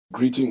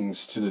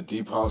Greetings to the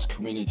Deep House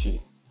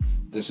community.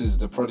 This is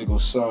the prodigal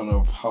son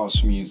of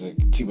house music,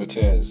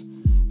 Tibotes,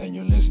 and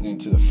you're listening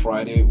to the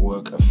Friday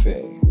Work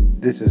Affair.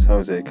 This is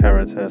Jose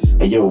Caritas.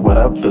 Hey yo, what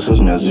up? This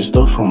is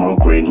Mazisto from All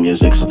Great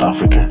Music South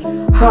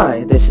Africa.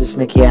 Hi, this is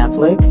Mickey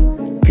Applick.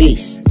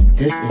 Peace.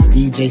 This is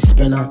DJ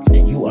Spinner,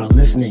 and you are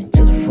listening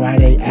to the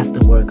Friday After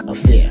Work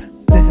Affair.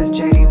 This is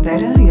Jadine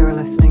Veda. You're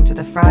listening to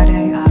the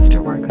Friday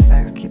After Work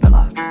Affair. Keep it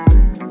locked.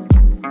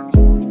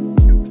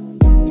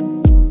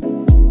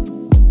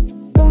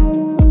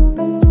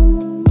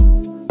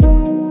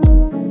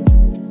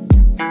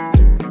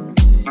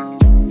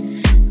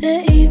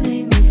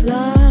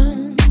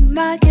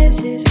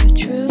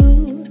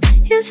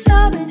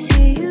 Stop and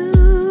see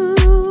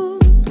you.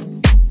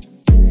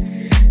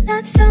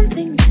 Not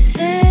something you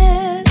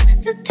said.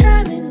 The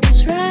timing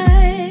was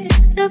right.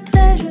 The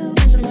pleasure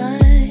was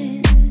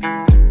mine.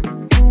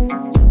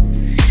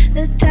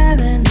 The time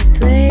and the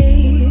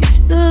place.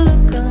 The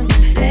look on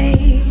your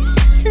face.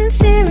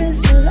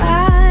 Sincerest of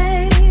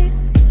eyes.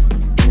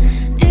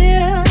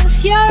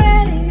 If you're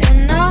ready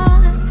or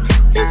not.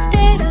 The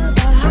state of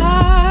our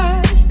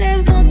hearts.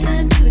 There's no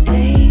time to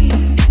take.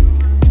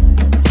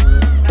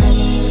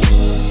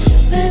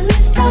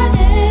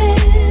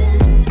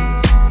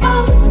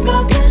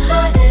 Broken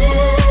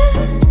hearted,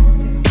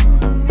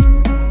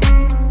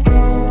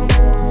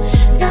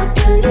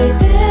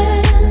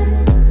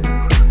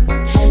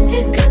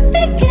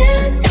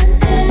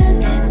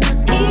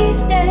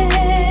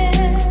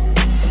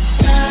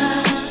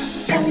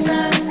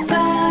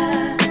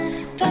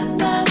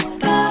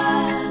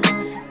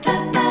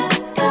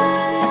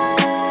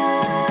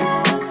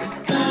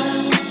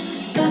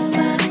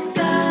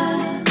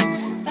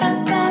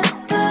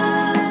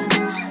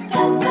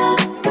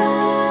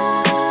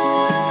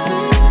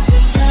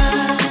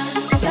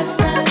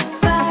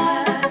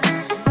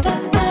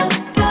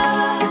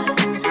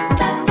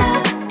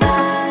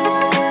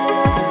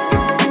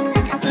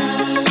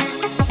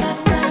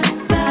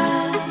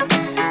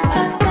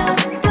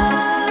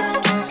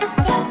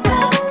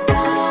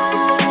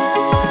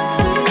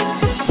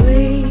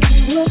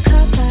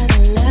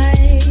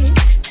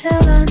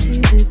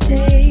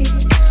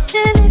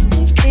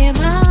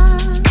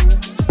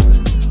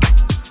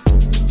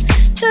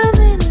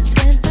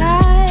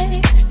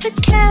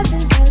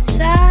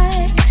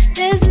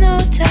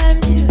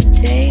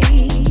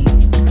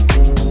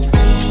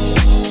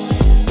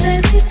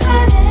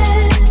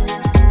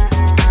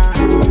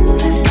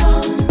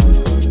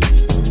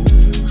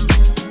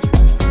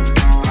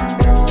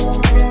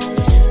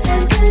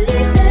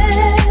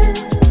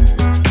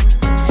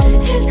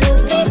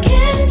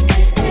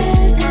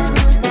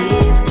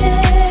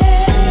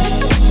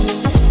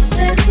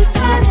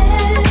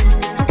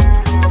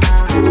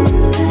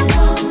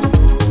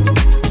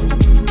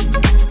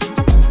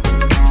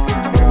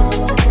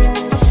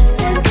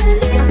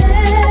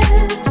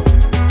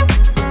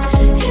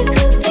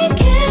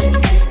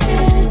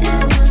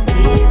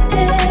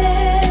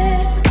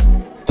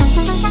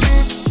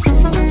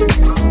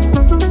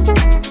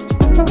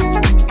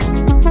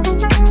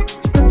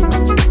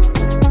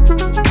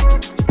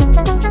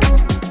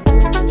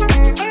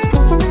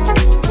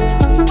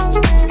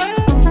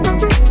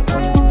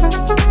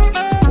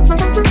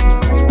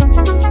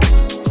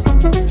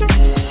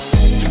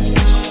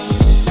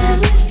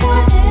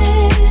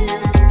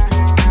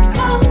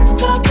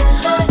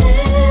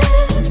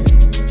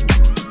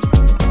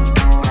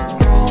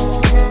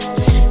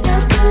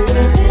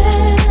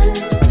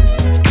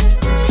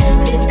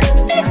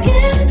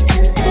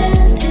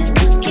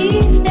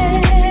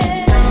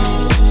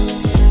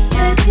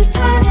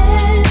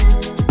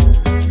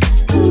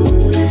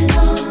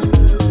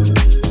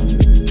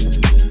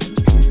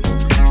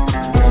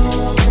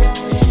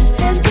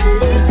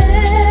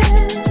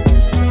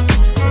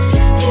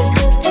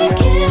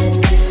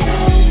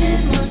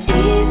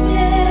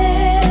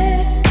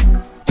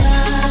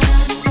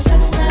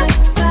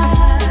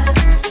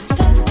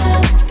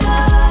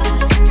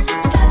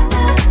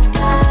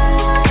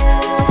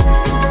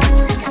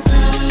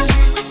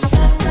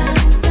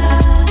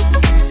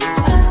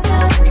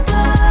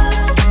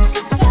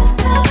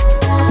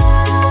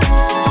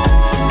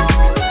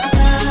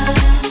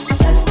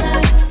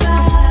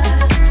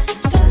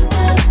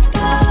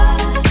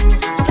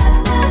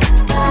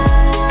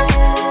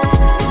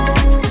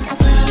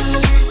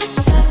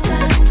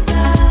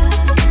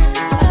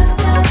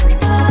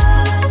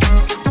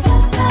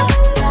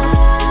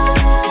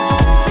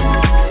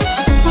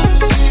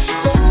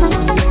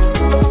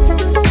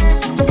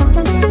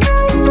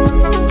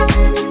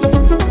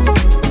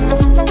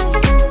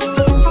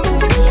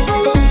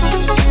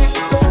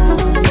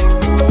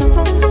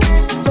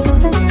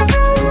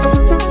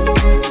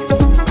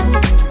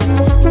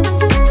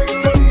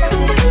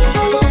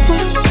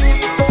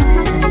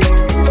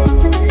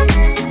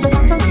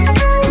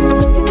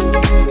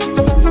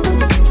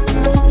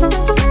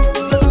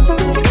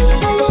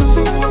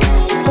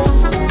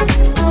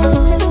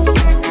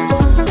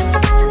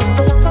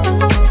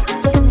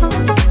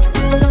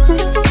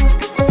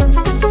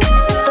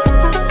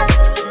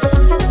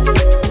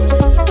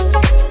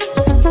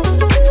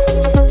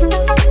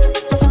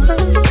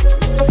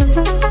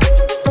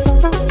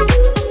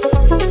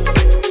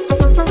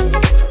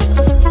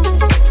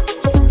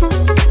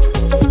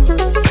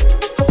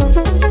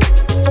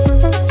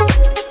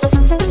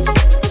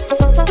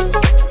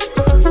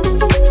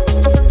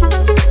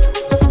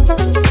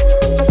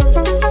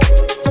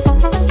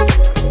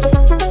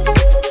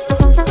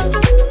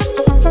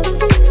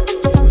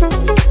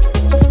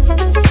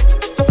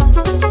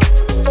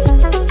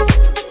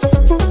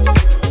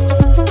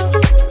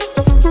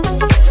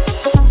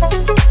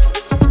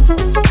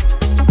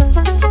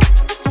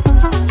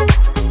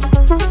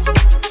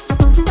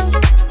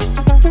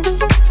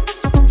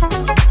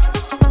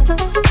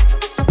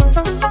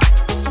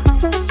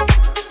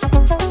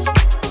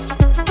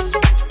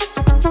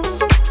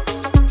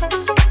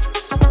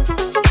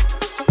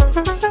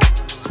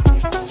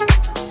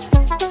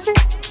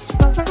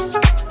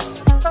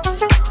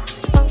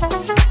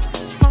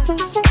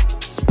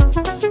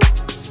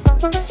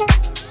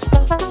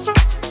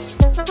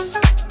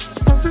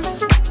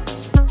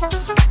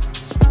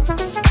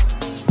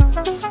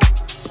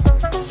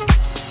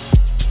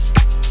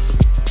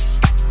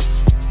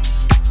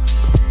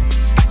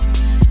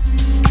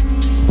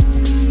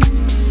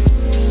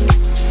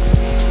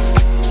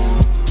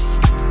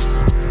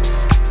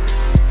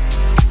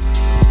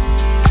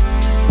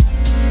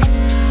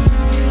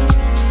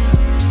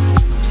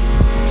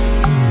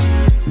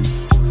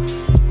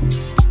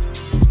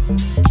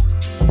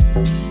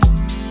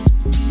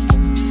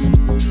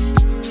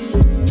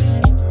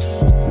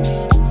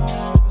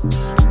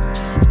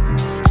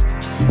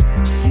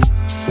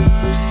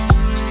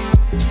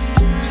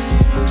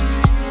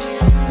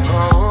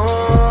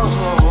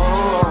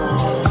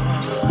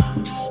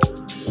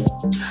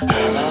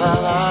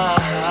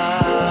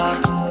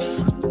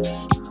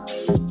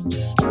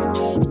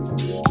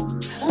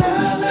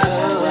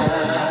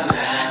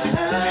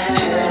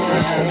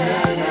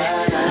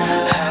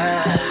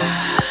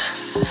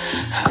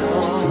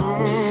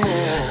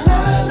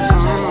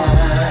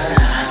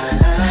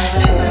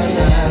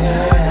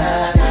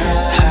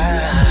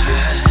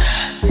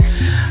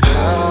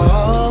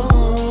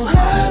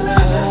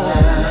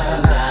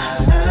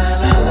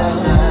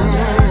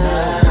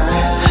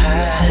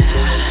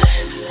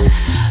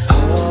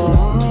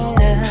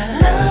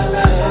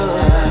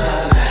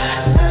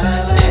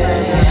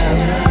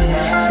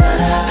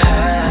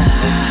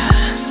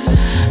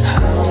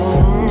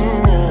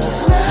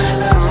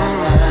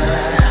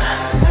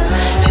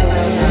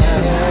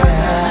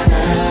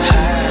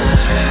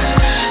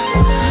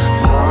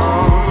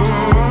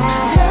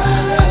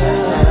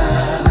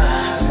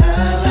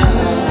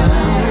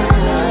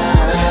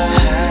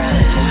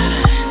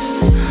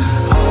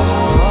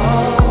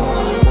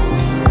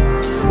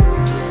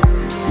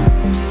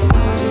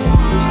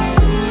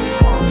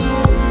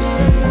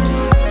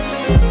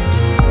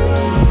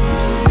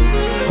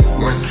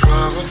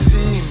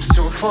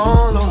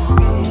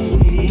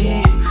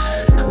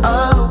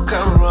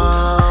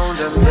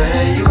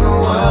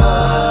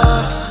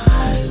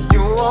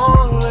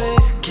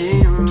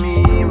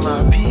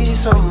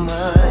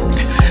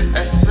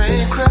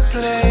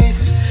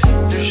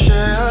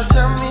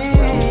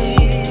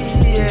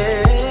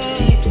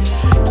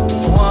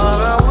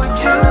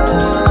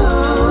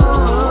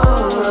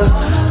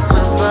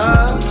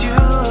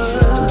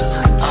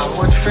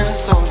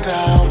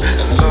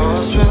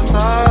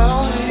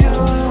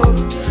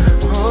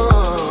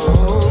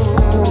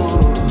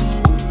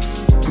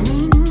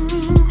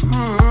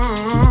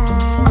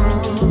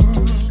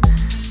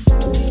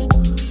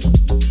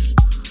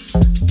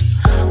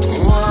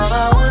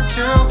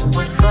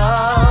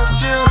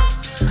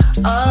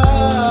 What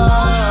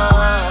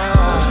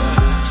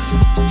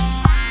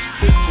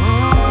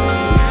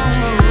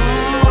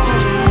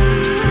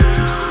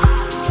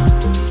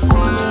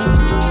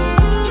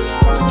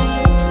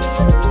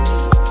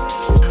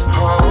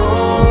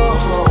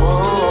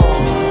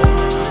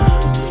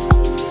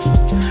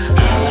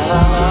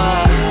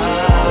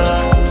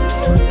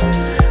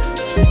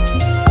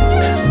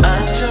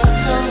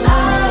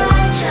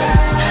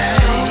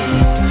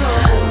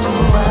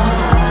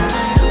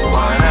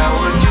I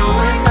would do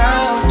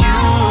without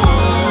you.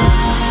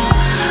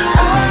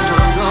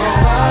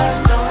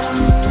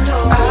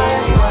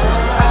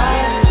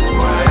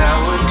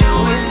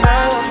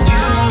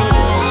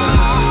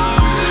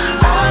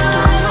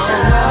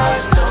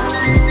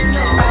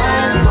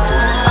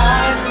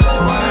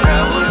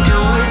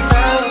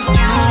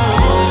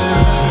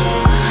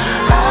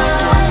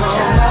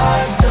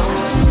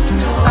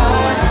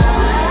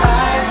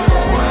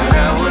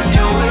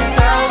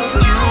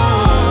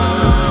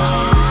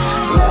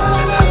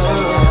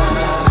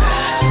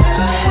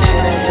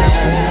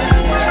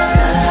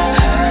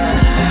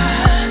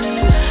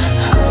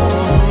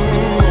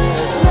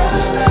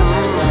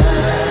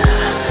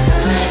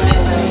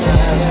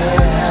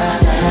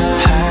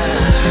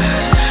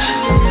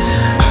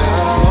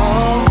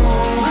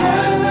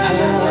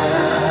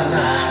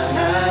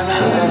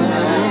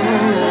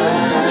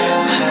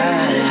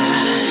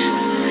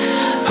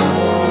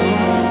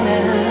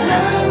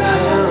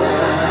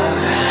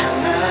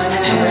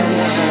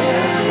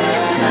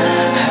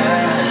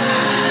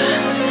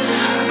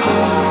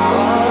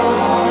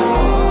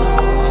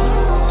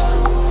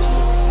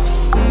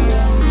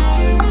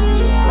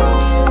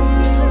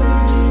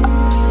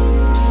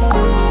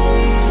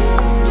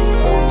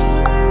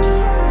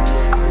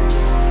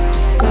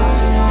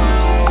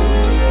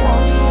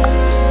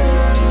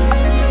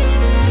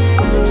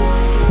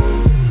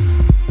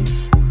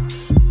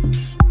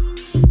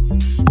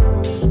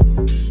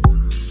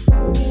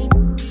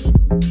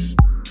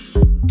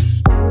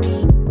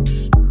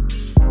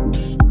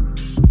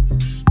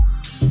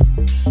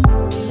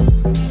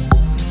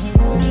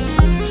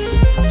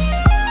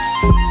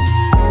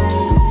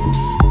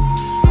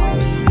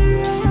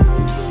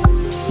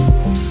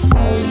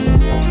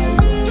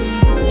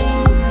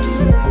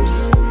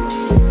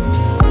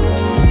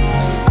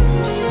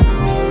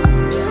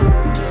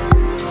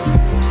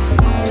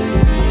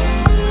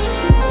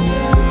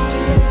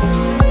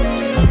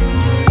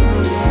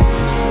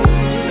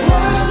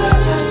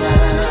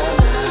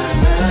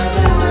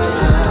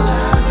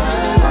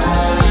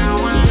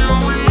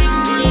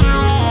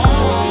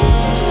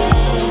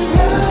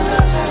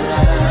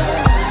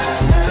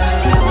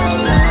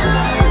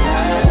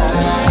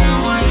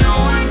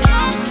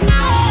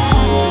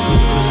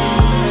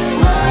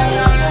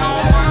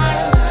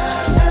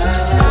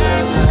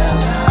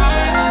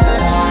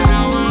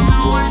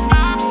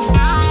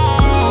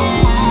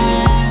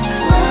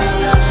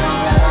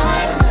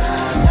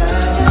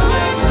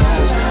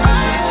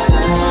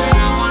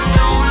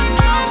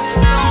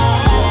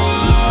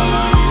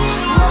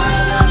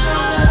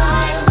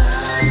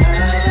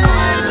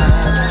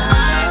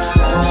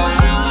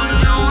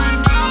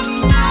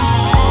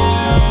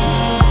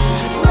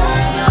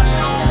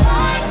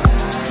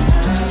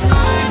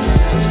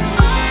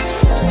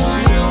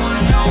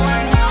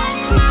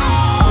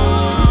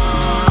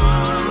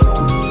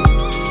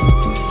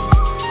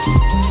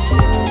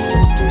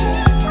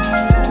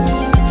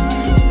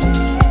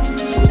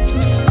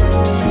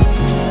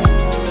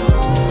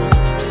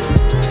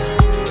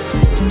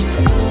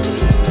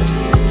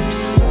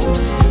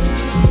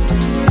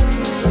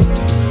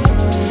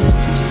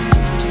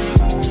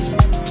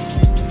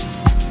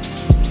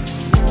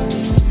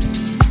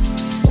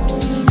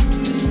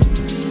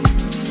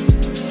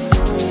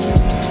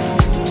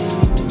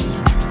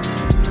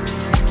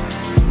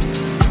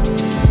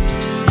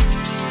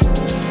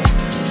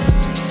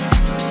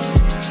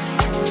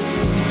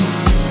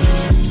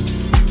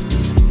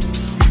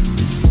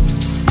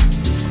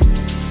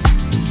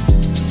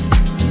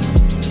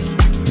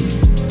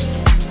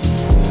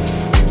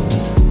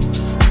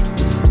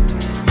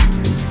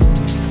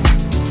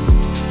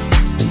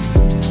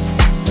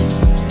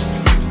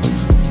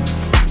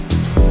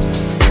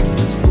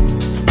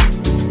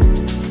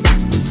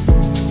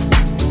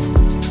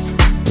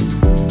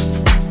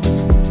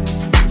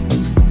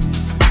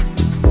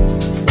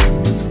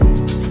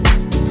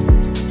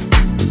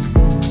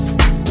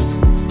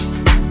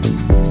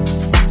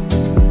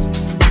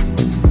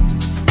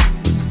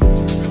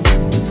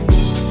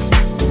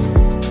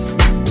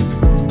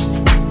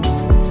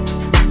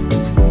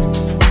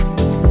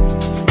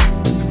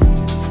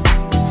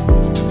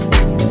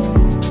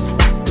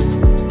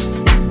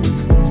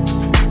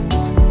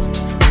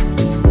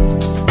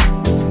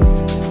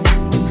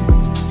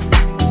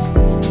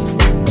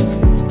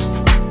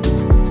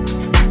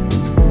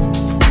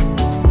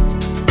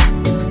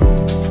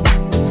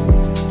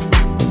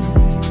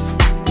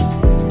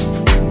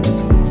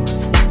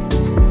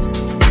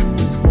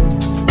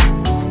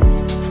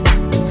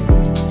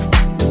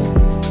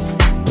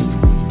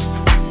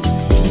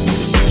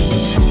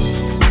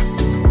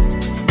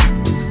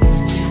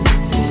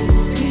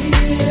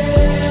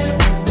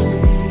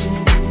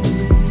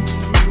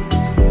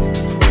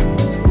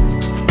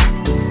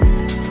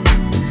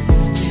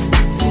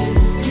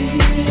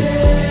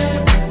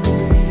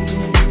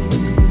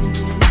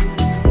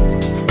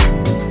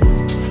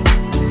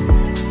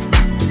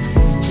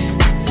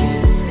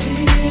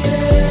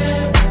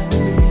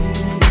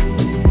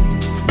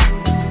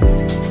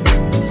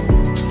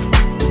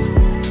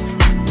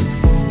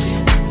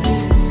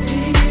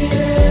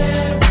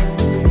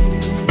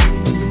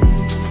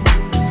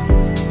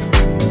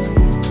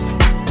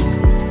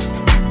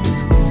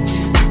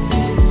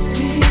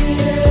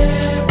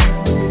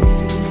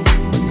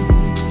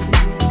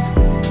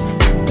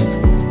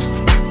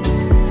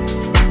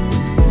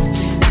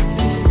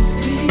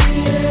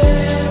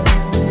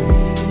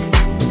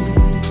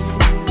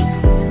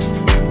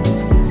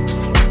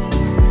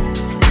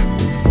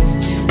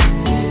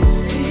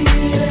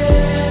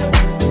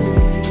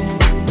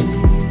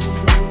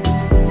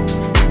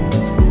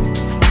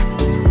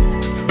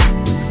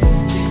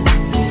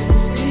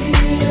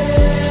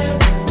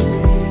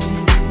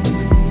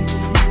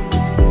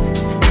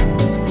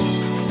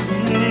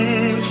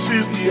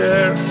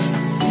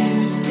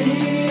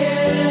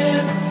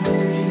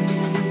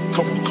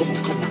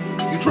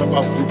 trip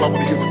out group. I want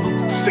to hear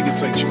them sing it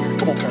sanctuary.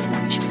 Come on,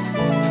 congregation.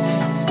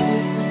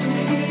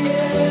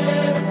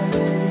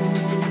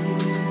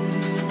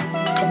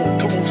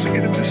 Come on, sing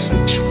it in this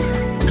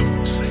sanctuary. Come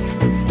on, sing it.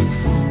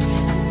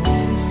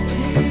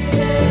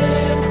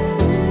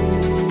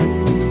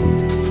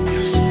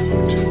 Yes,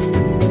 Lord.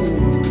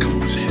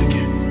 Come on, say it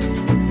again.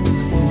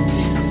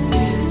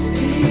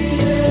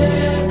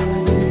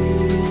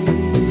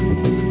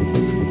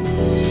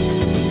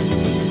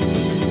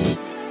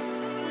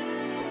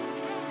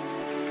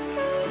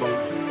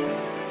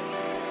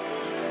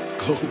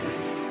 Glory.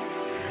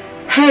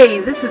 Hey,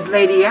 this is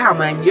Lady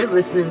Alma, and you're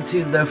listening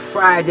to the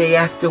Friday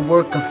After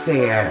Work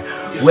Affair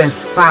with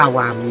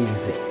Fawa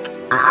Music.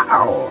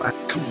 Ow!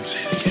 Come on, say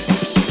it again.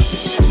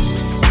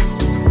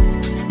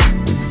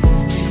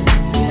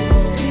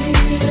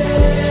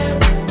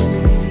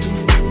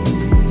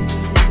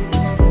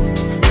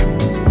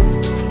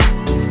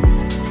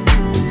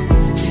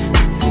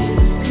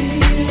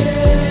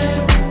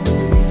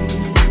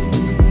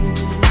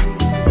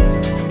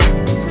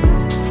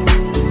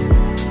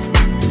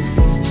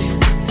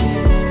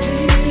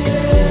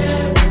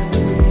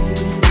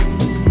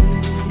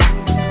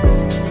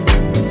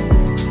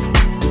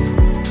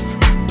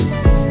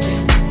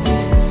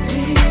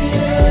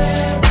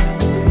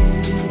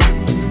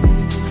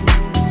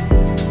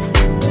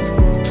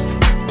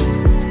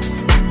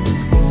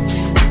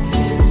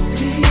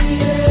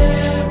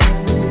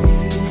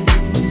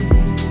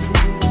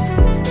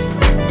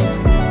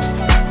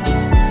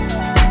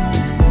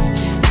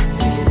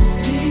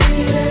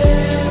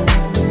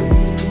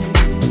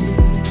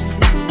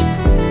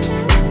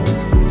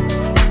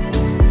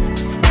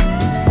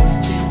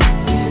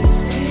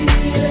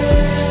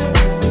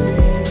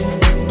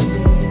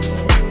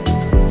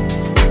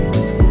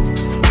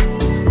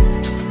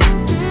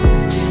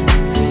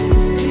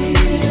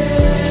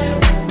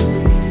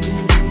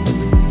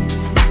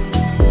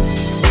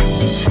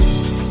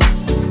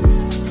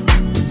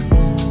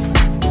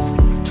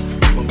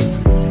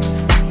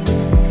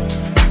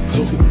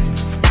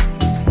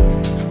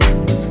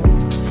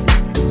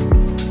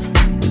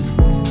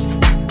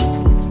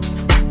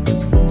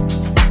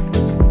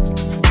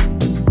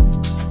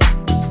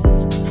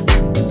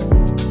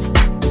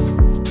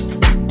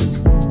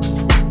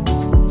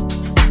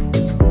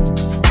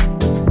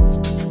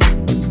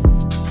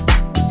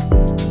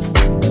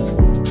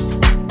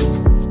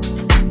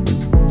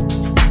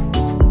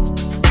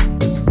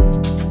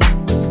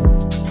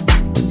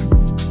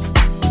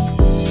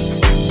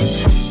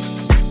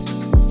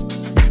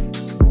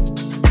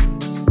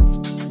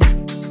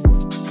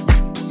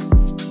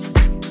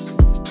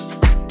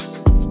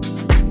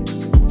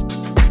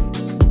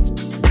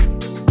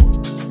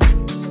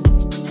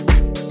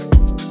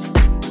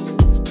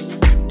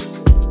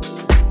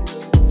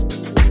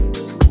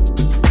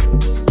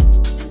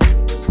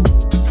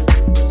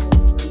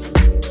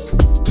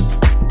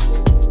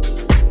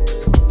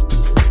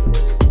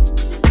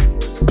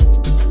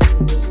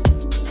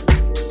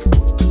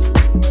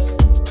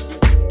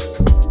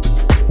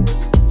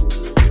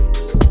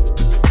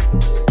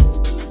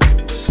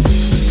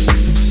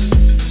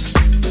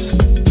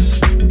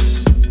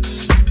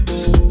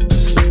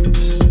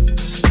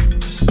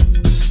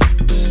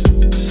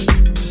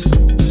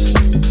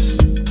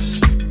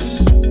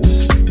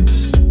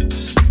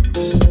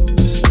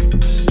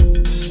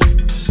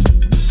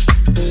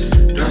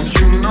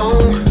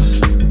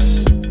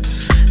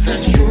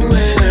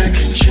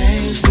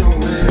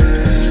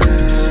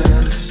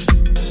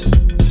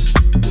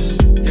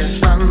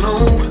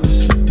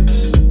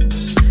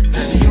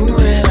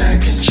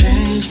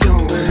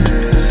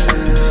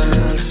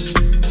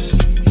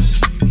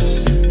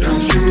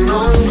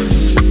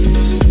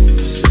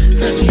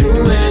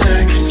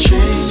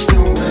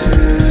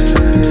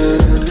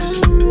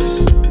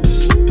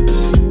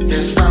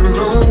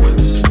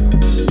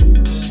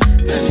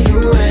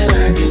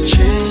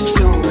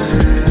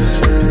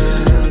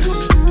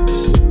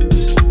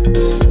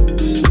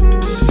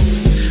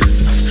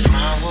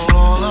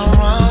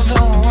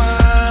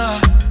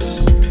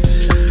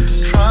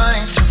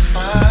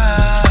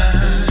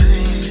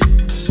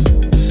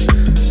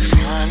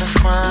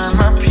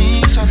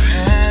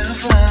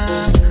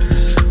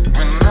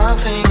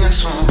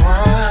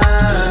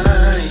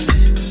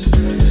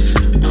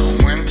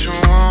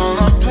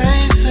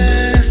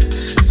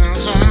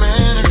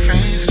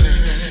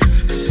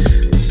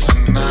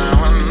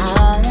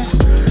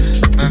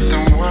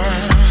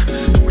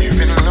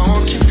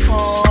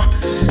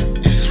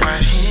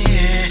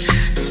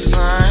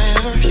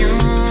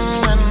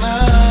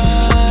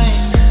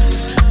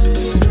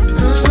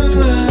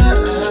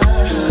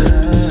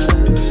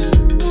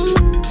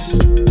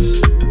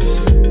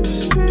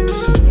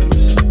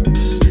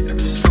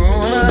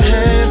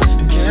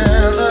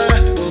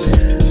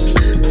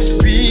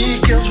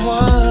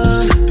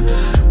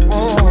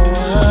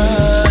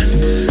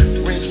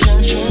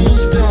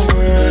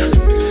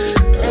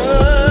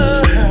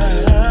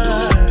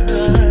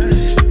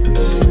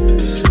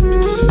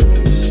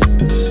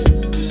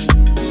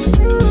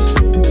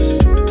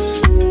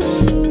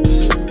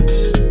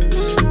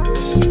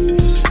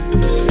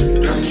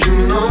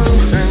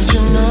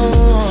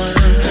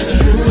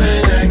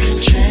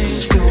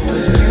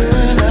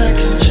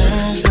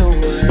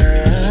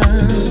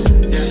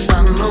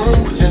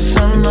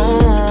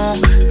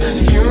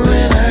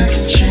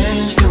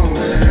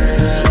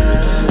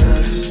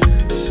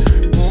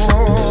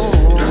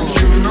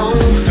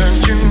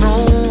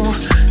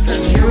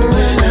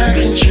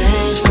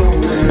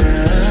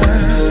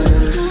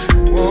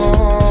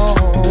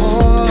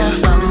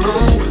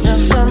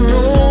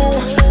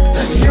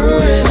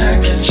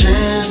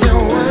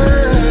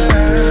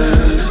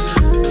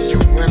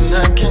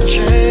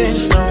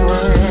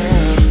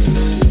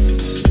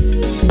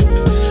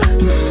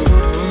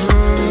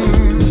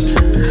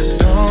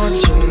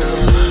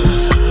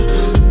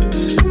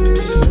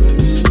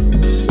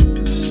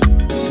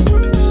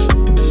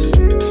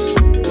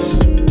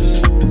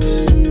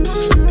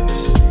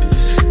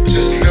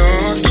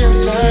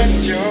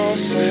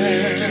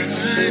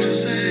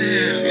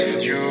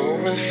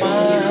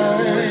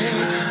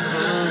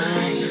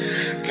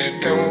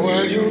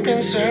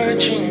 been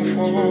searching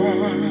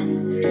for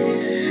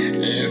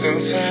is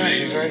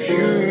inside of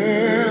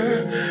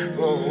you.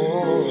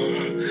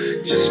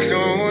 Oh, just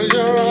close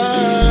your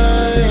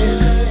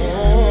eyes,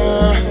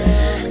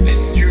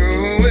 and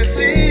you will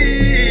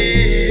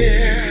see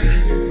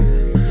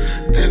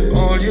that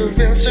all you've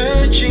been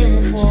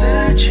searching for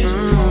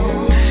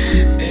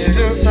is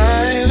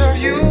inside of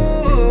you.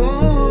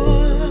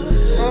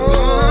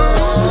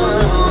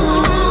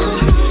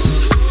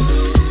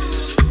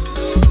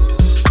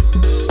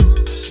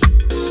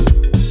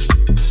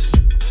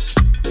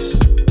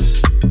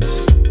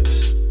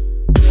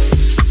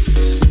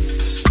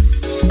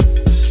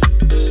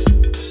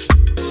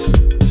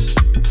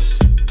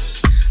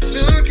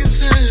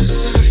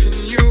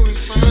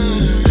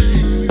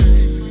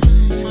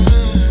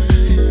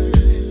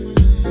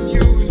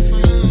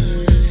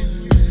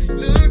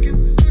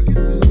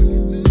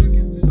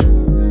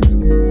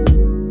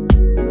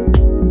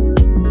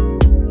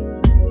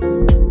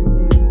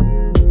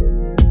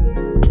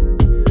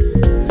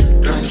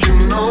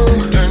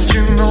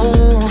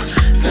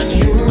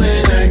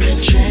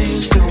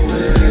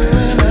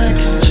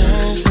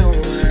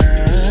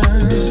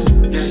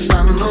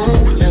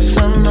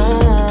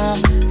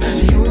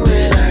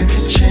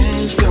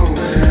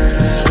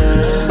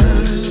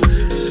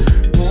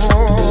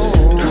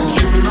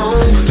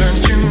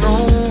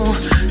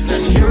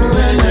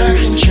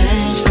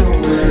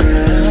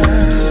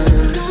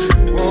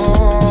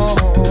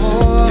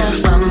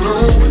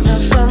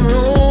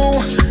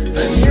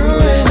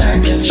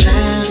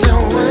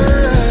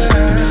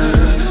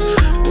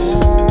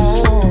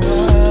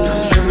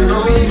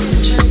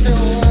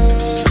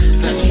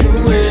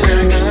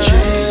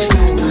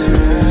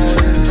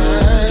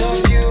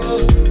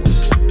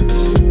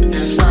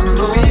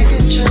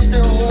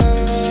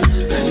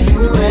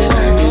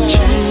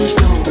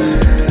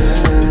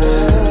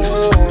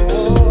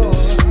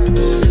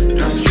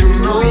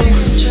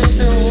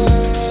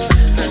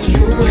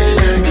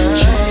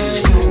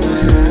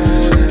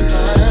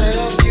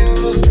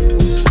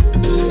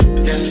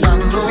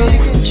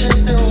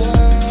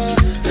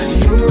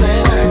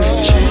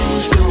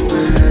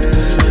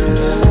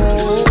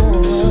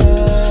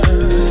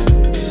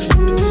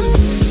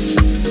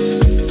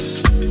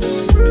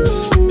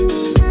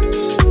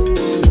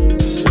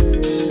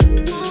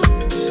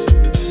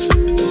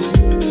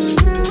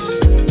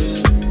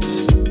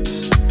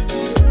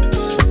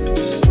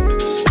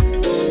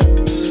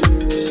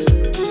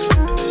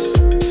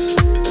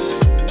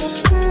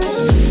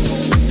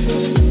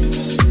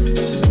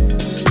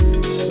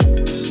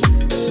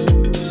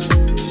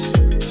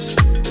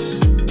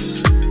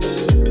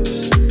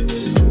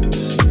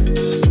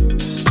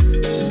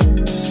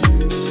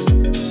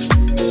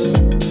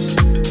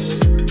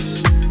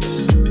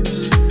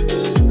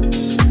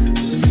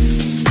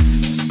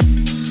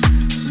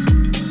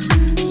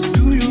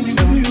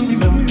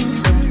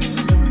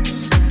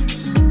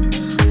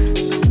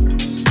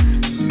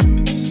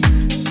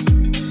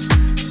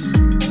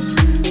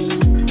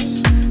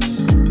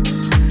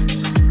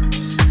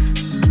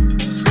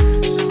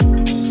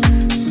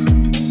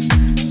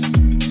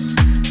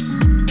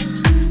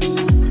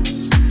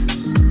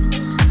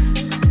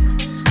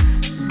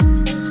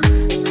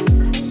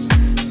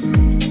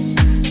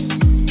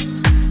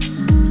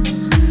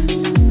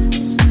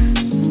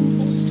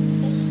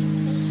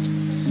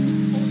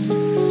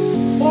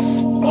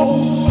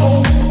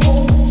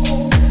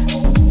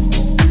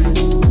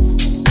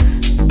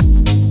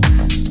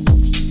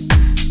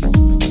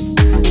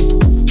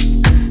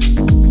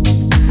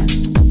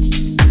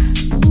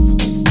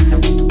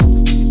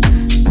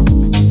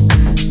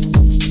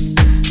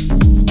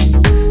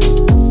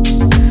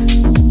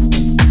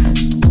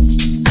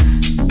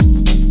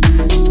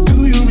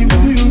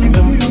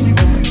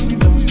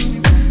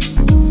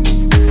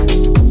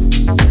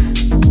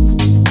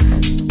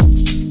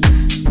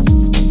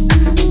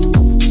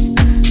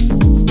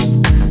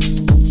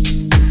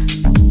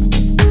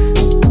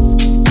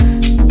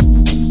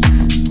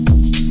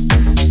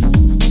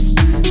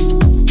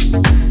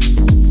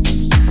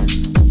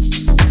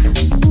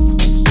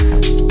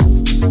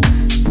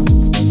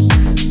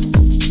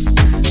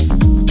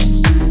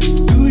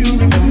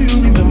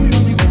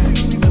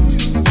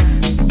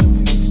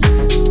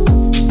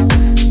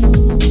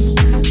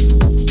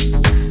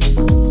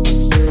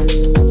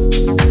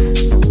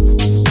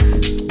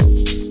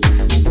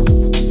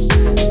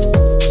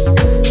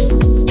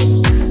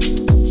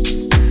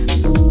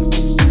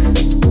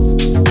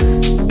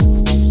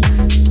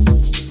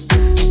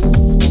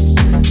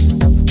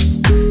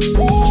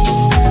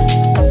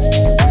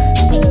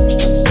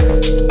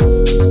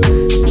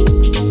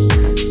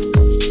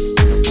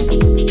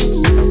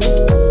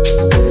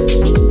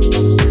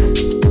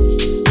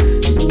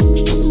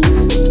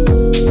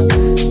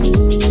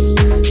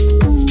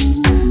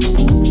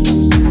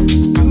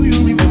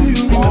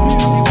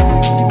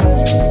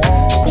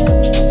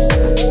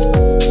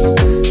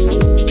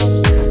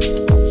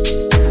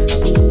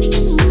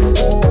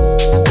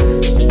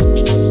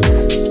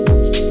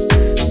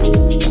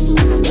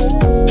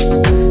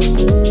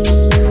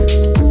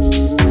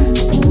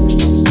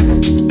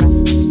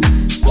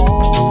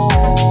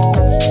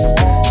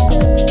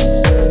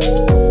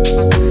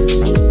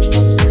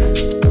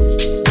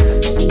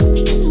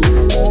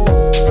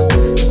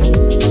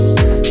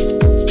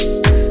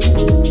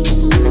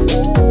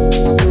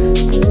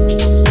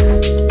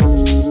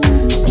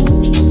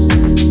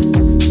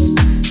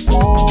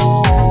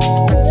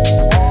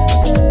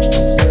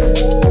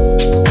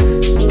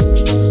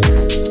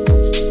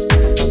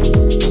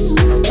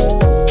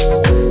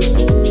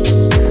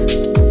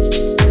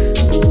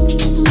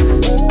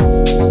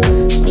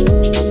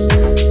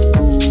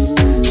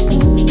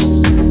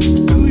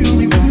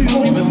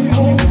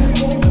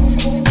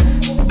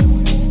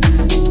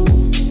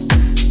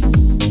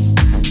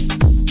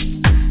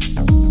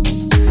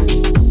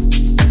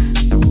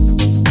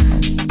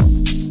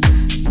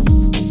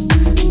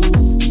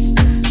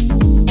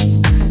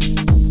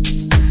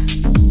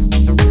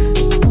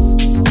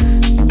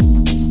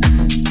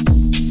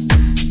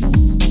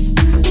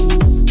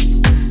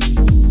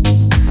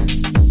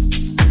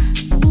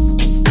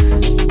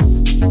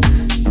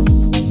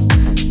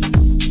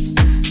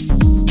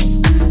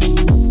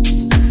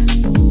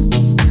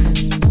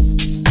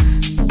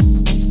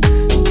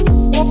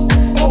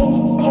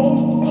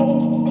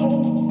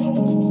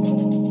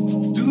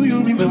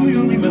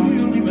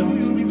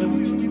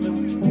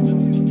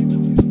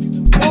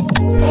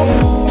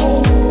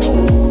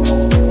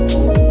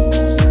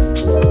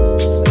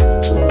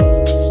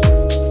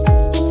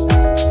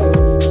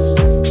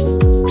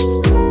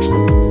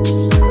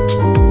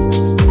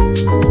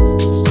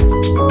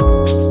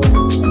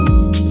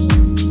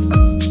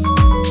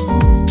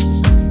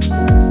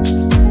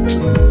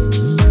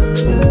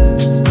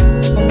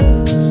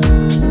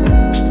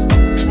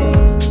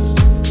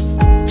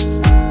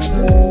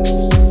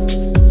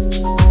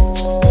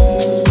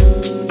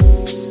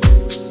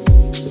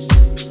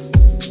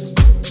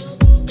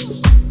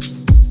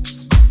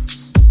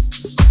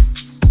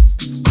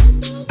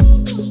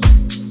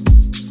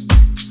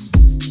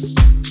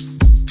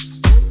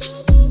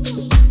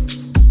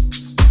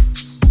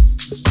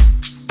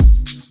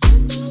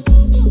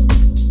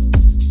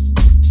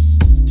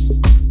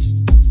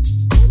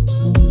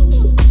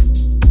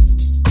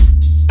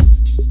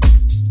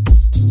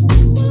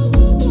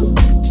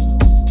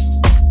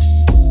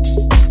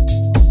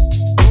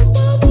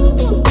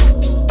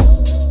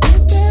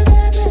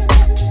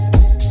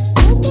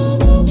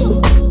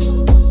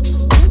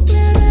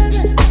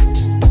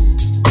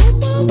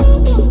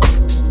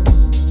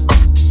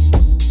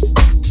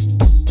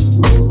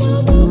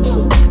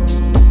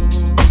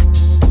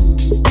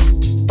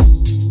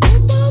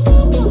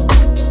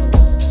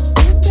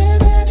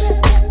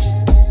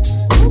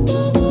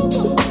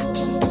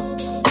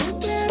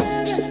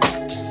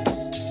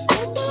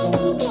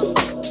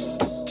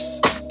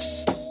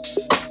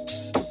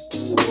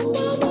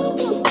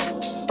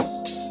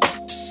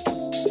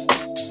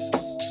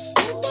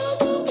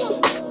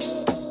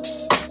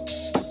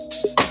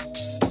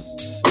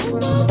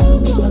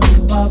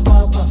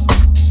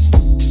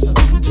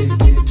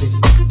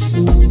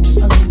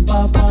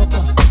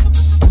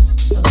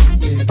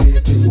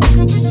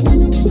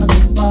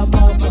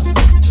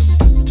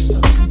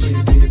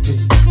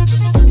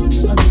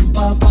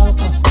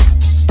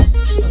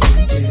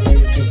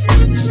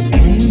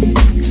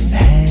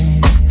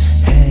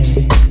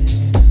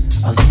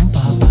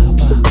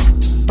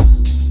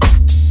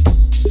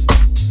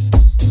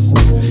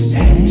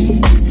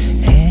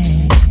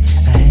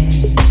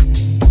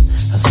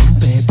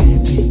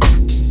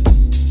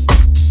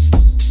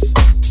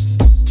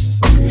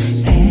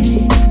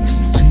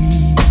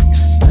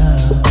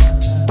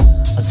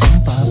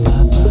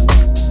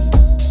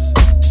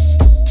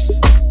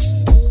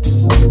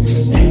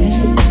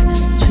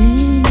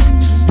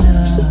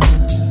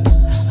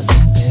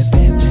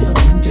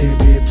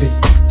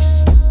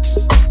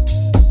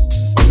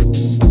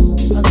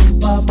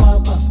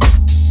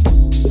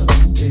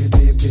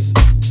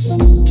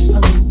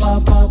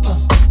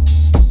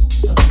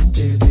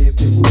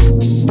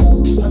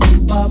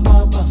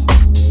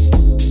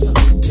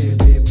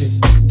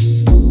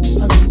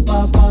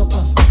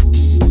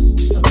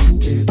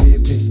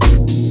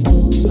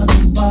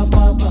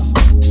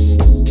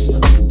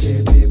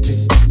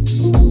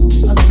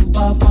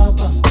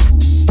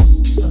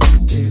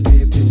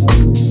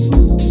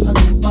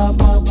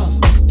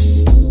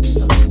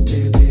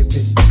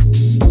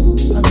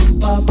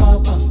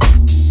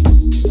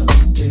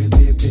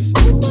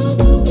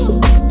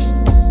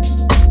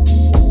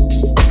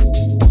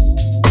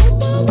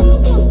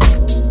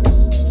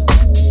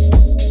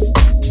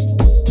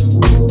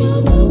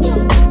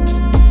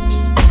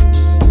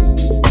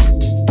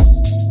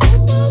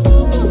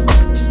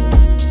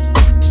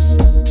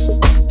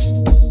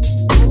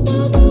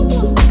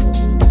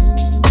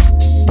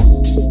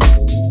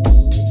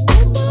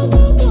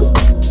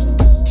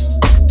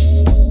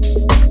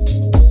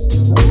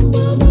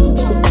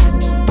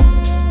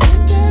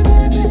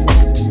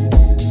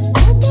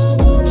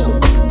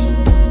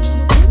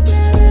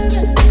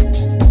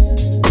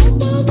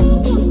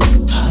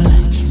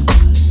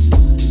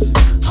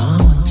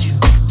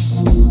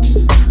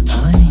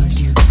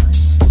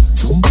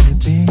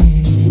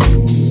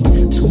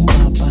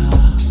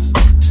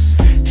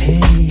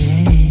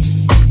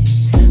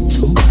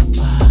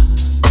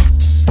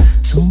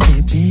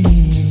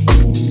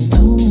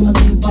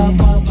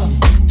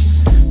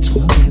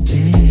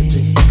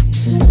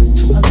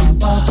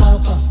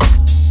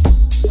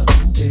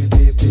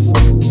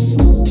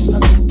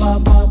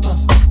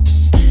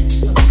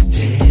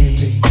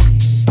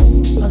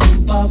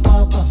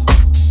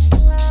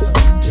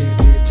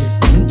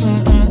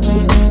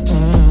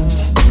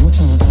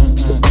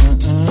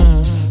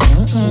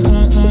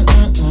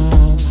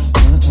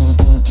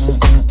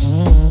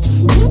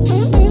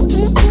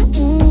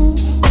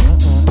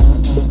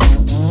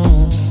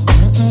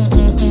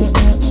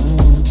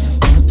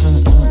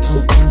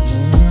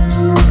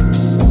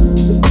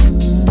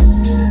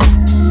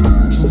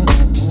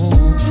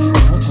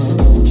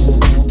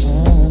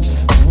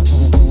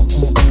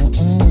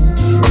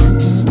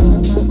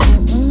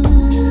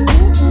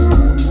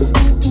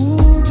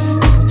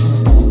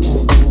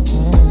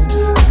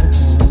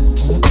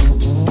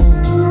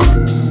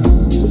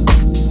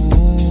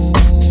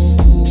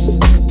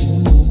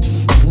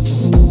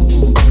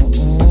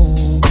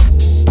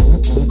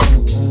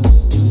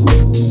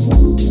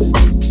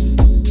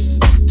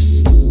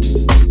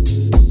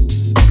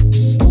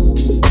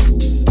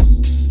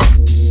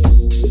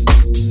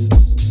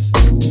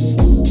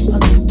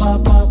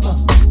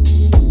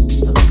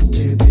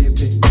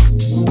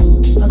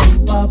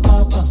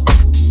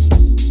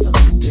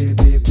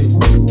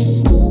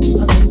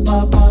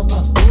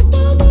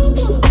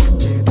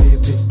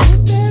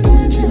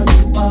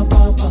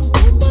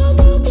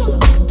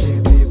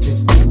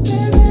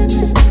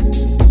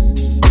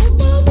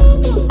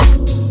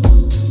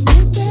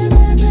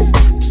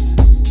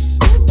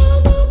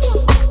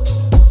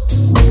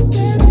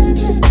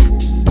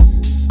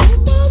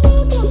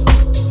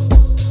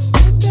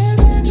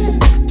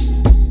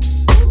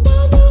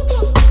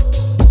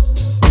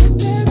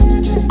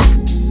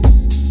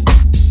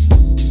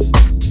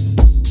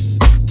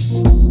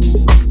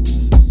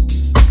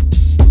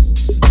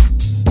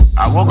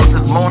 woke up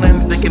this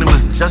morning thinking it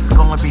was just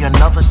gonna be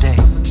another day.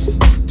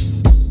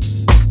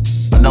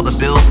 Another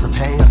bill to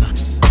pay,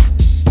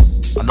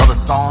 another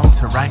song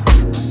to write,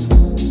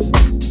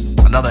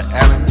 another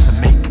errand to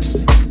make.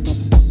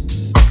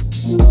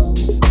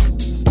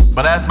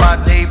 But as my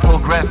day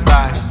progressed,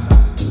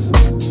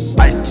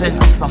 I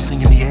sensed something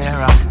in the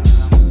air.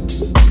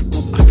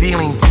 A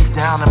feeling deep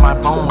down in my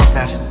bones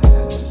that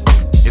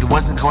it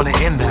wasn't going to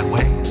end that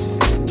way.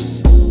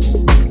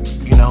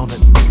 You know, that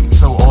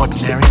so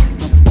ordinary.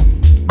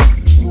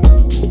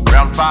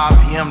 Around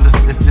 5 p.m.,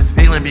 this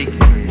feeling,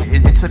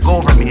 it took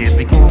over me. It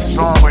became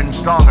stronger and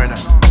stronger.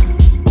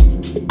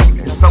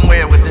 And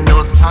somewhere within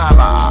those time,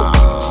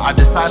 I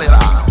decided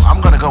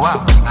I'm gonna go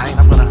out tonight.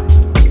 I'm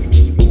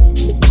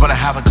gonna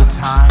have a good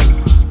time.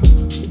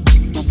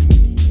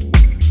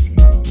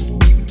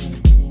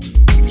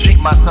 Treat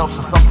myself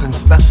to something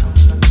special.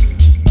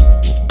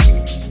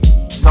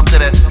 Something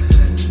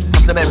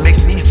that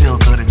makes me feel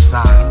good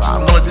inside.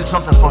 I'm gonna do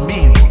something for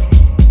me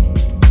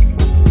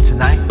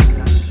tonight.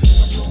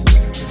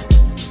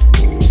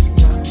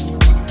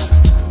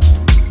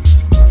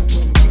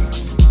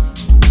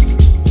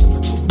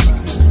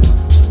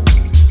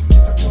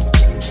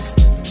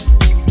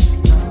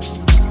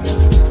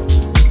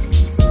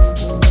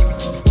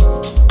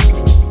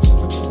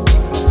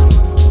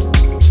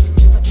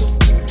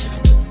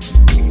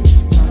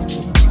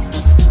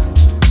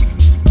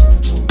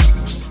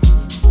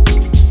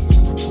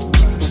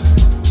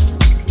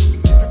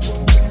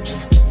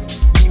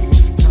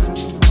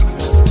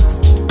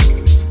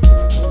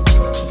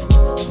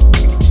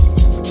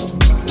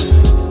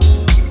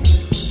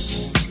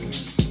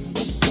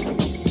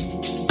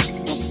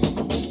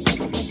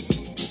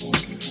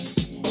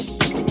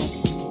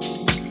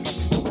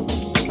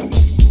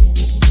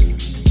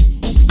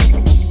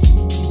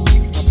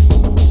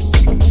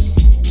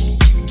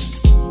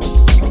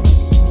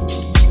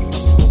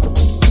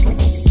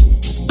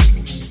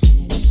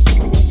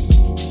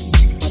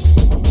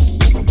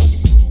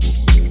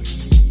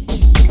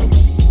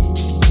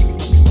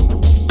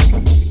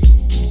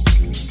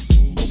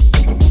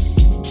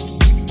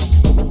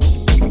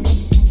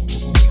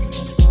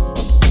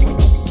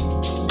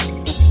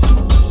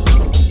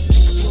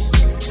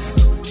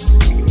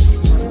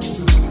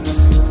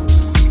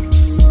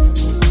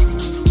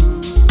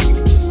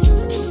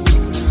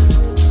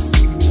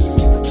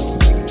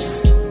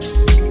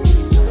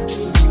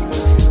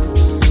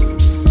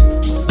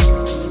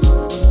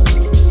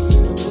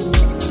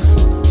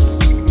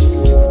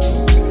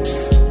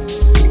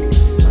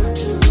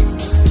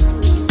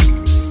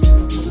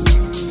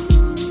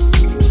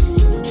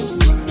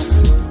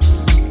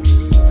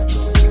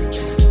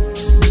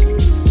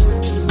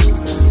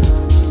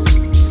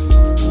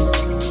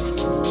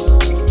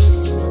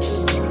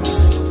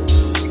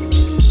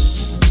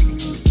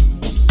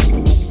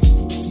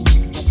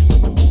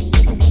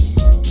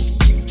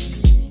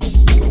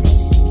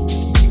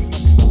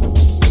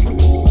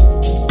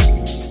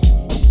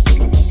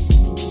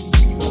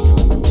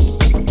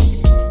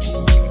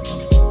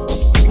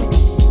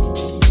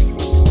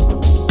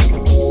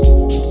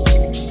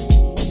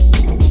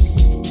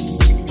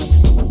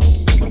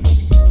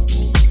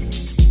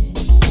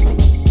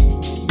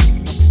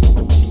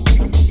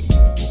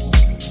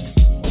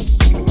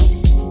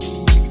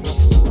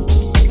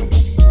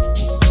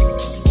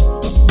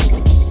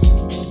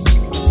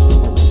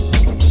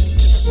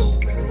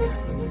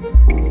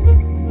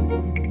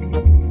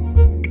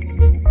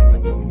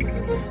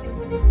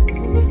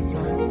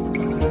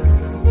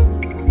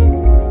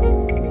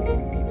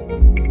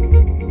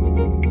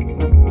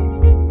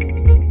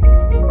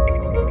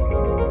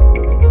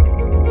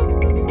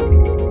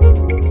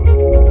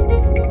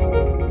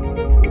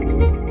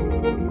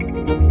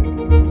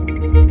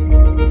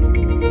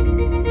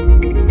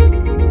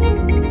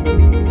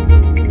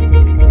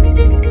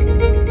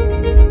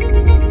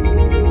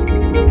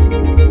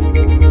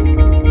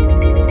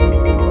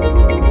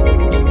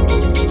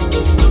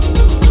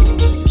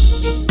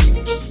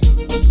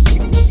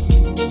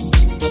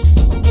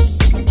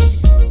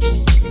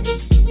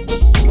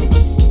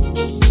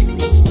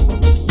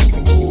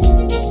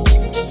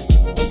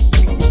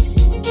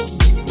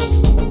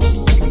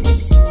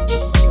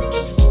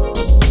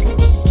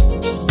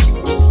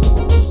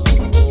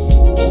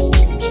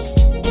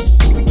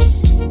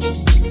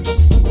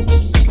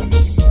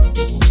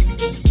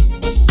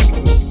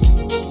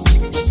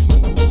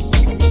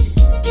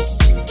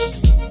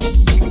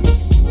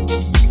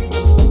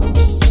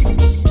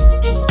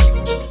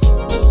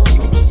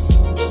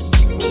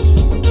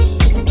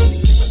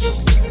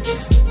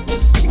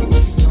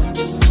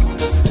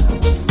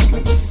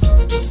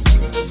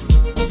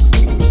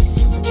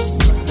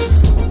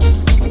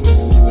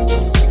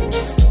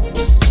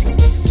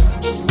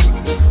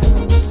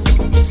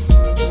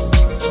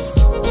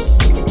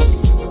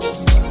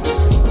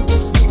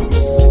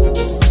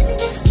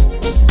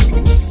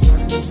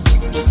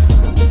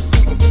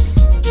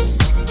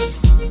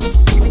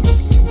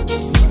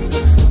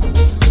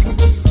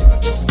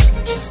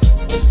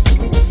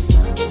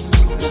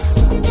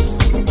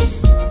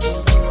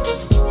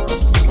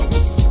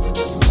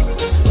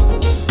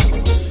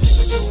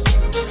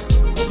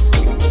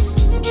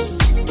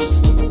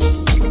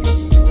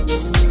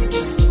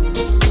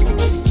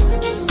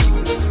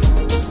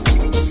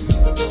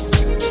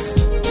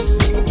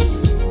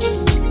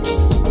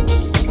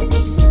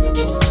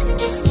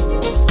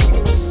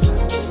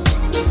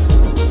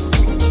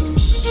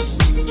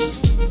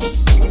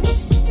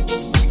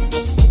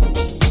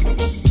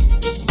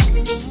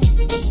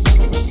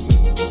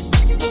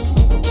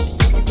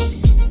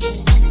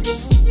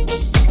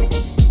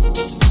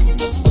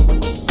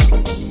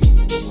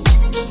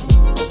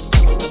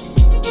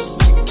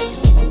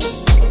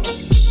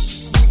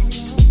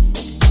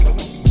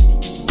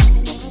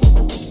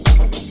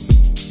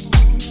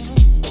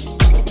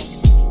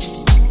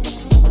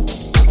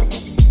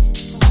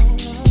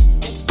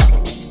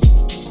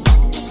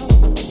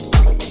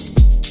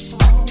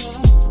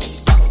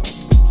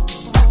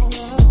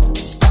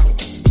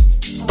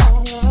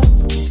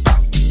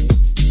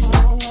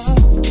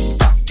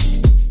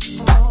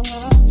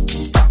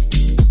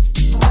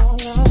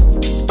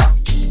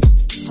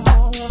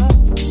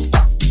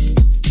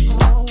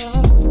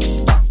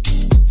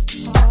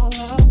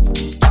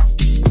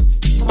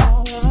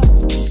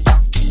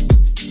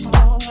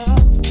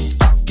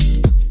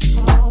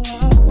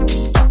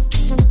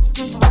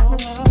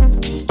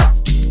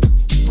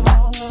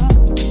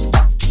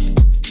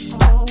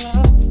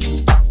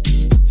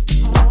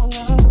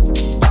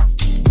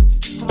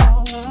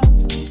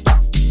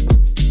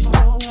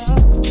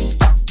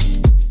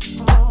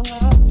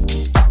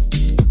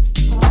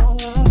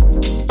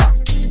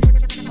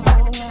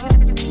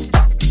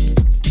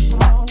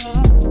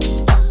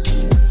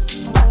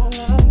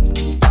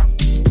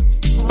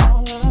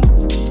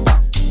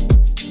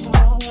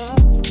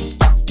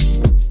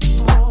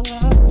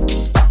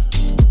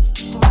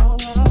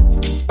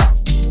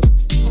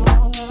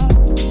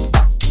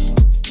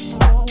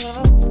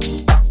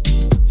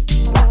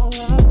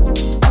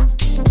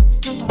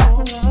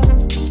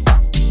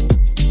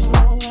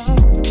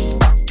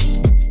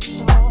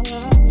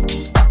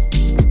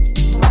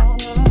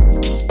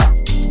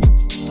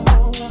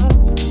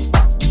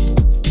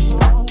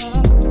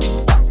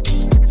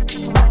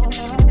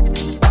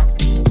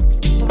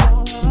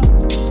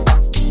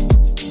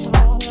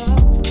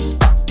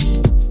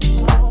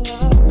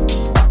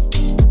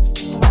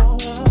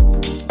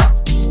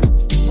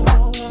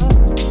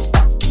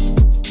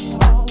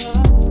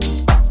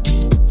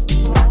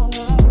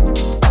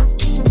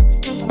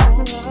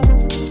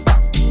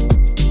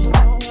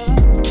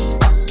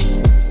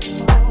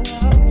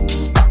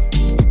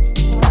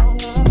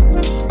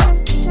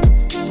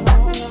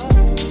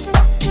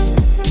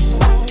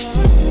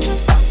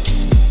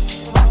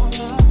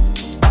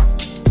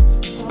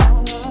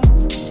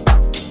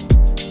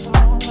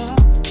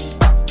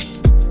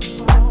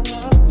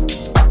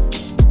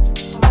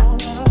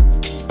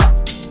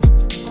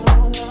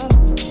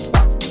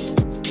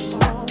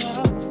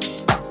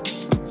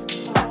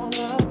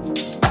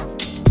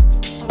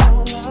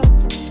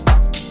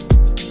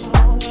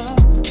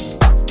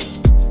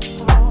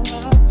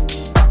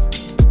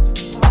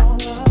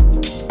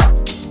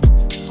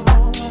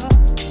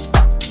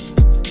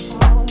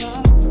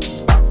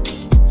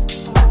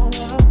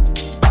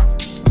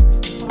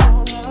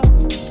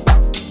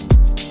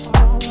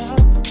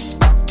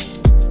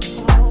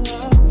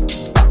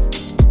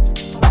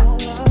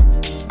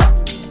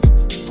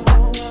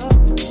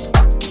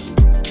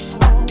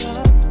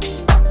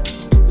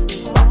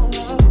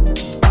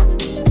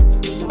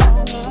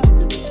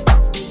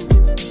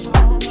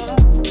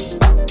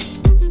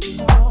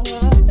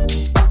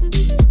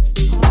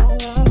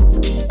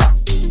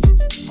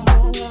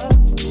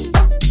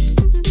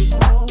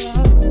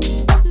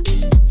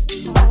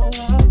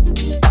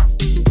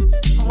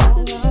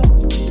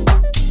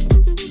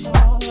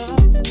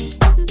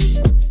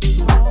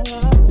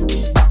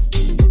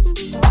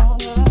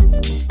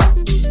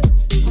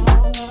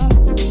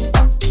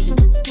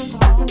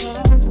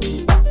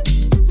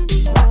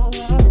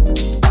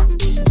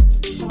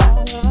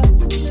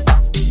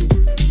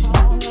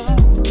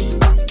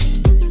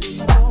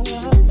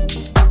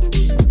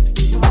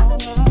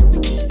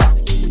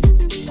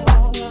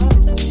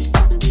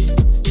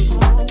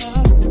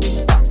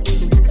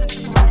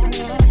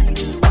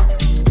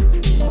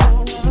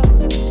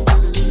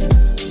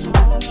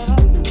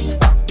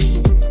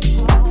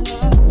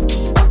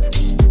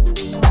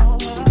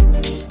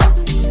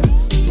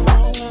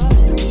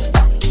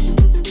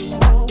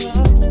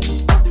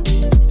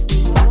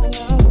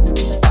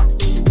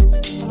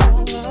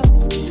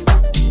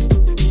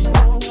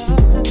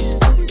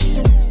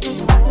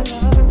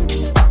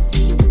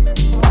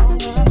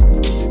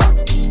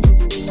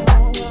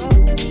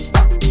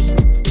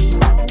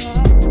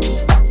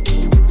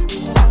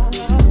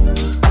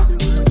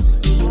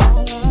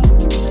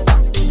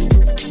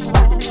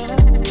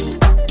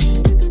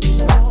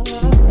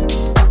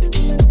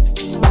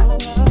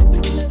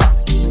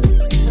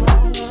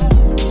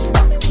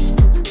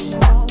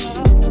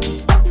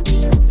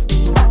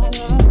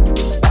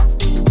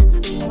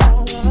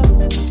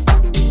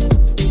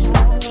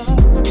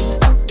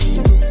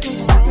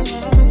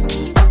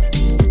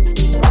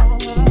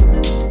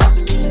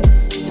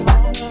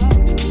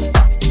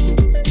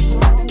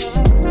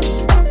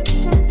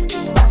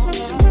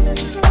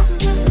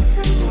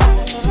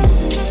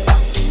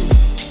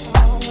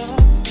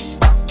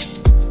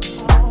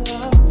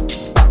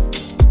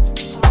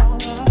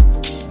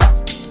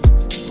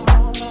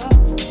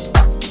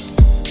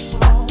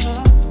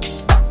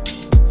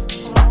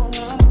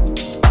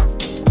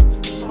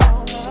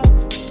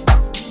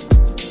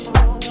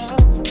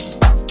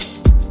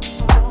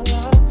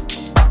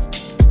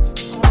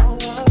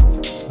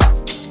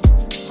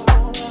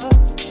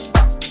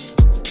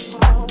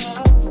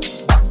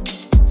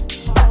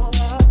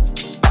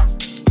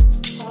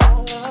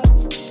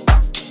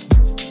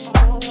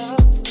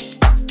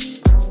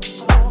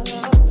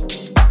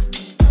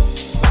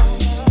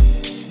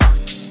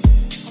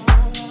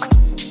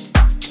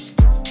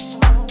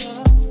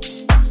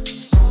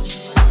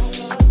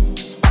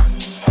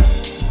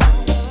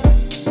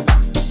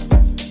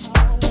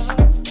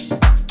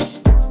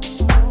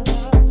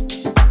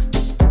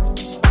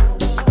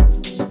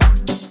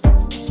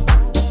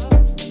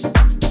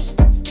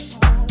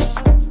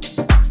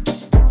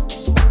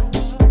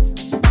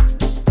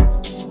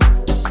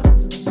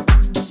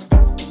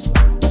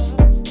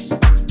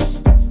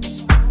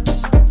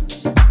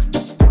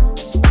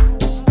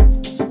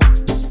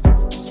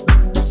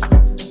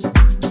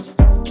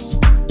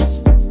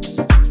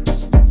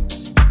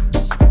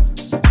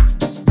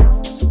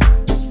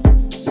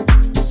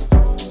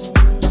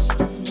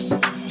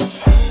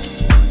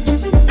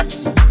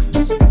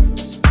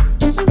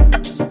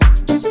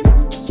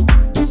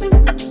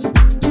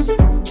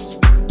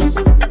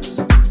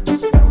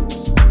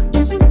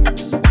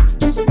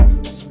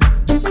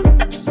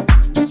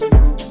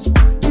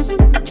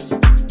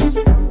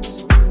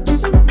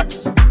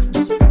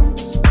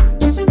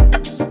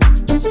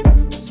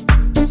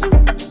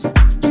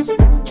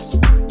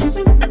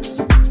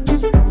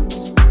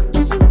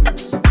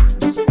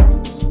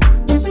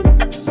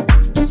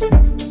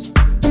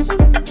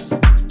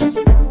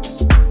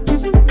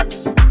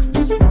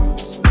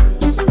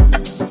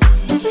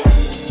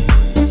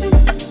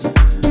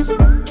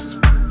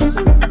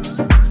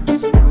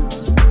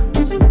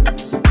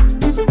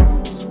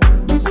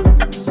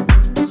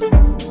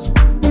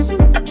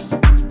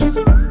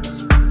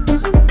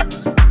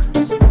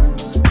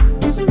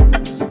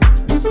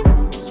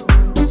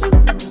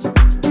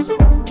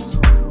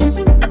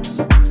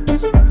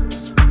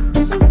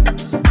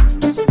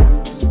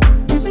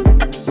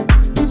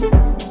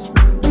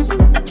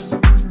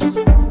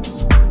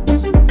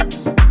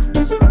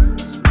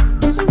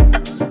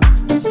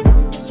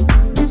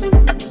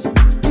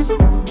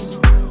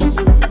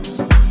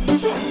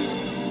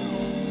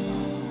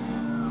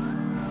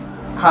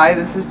 Hi,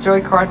 this is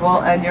Joy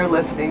Cardwell, and you're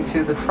listening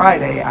to the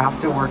Friday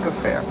After Work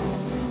Affair.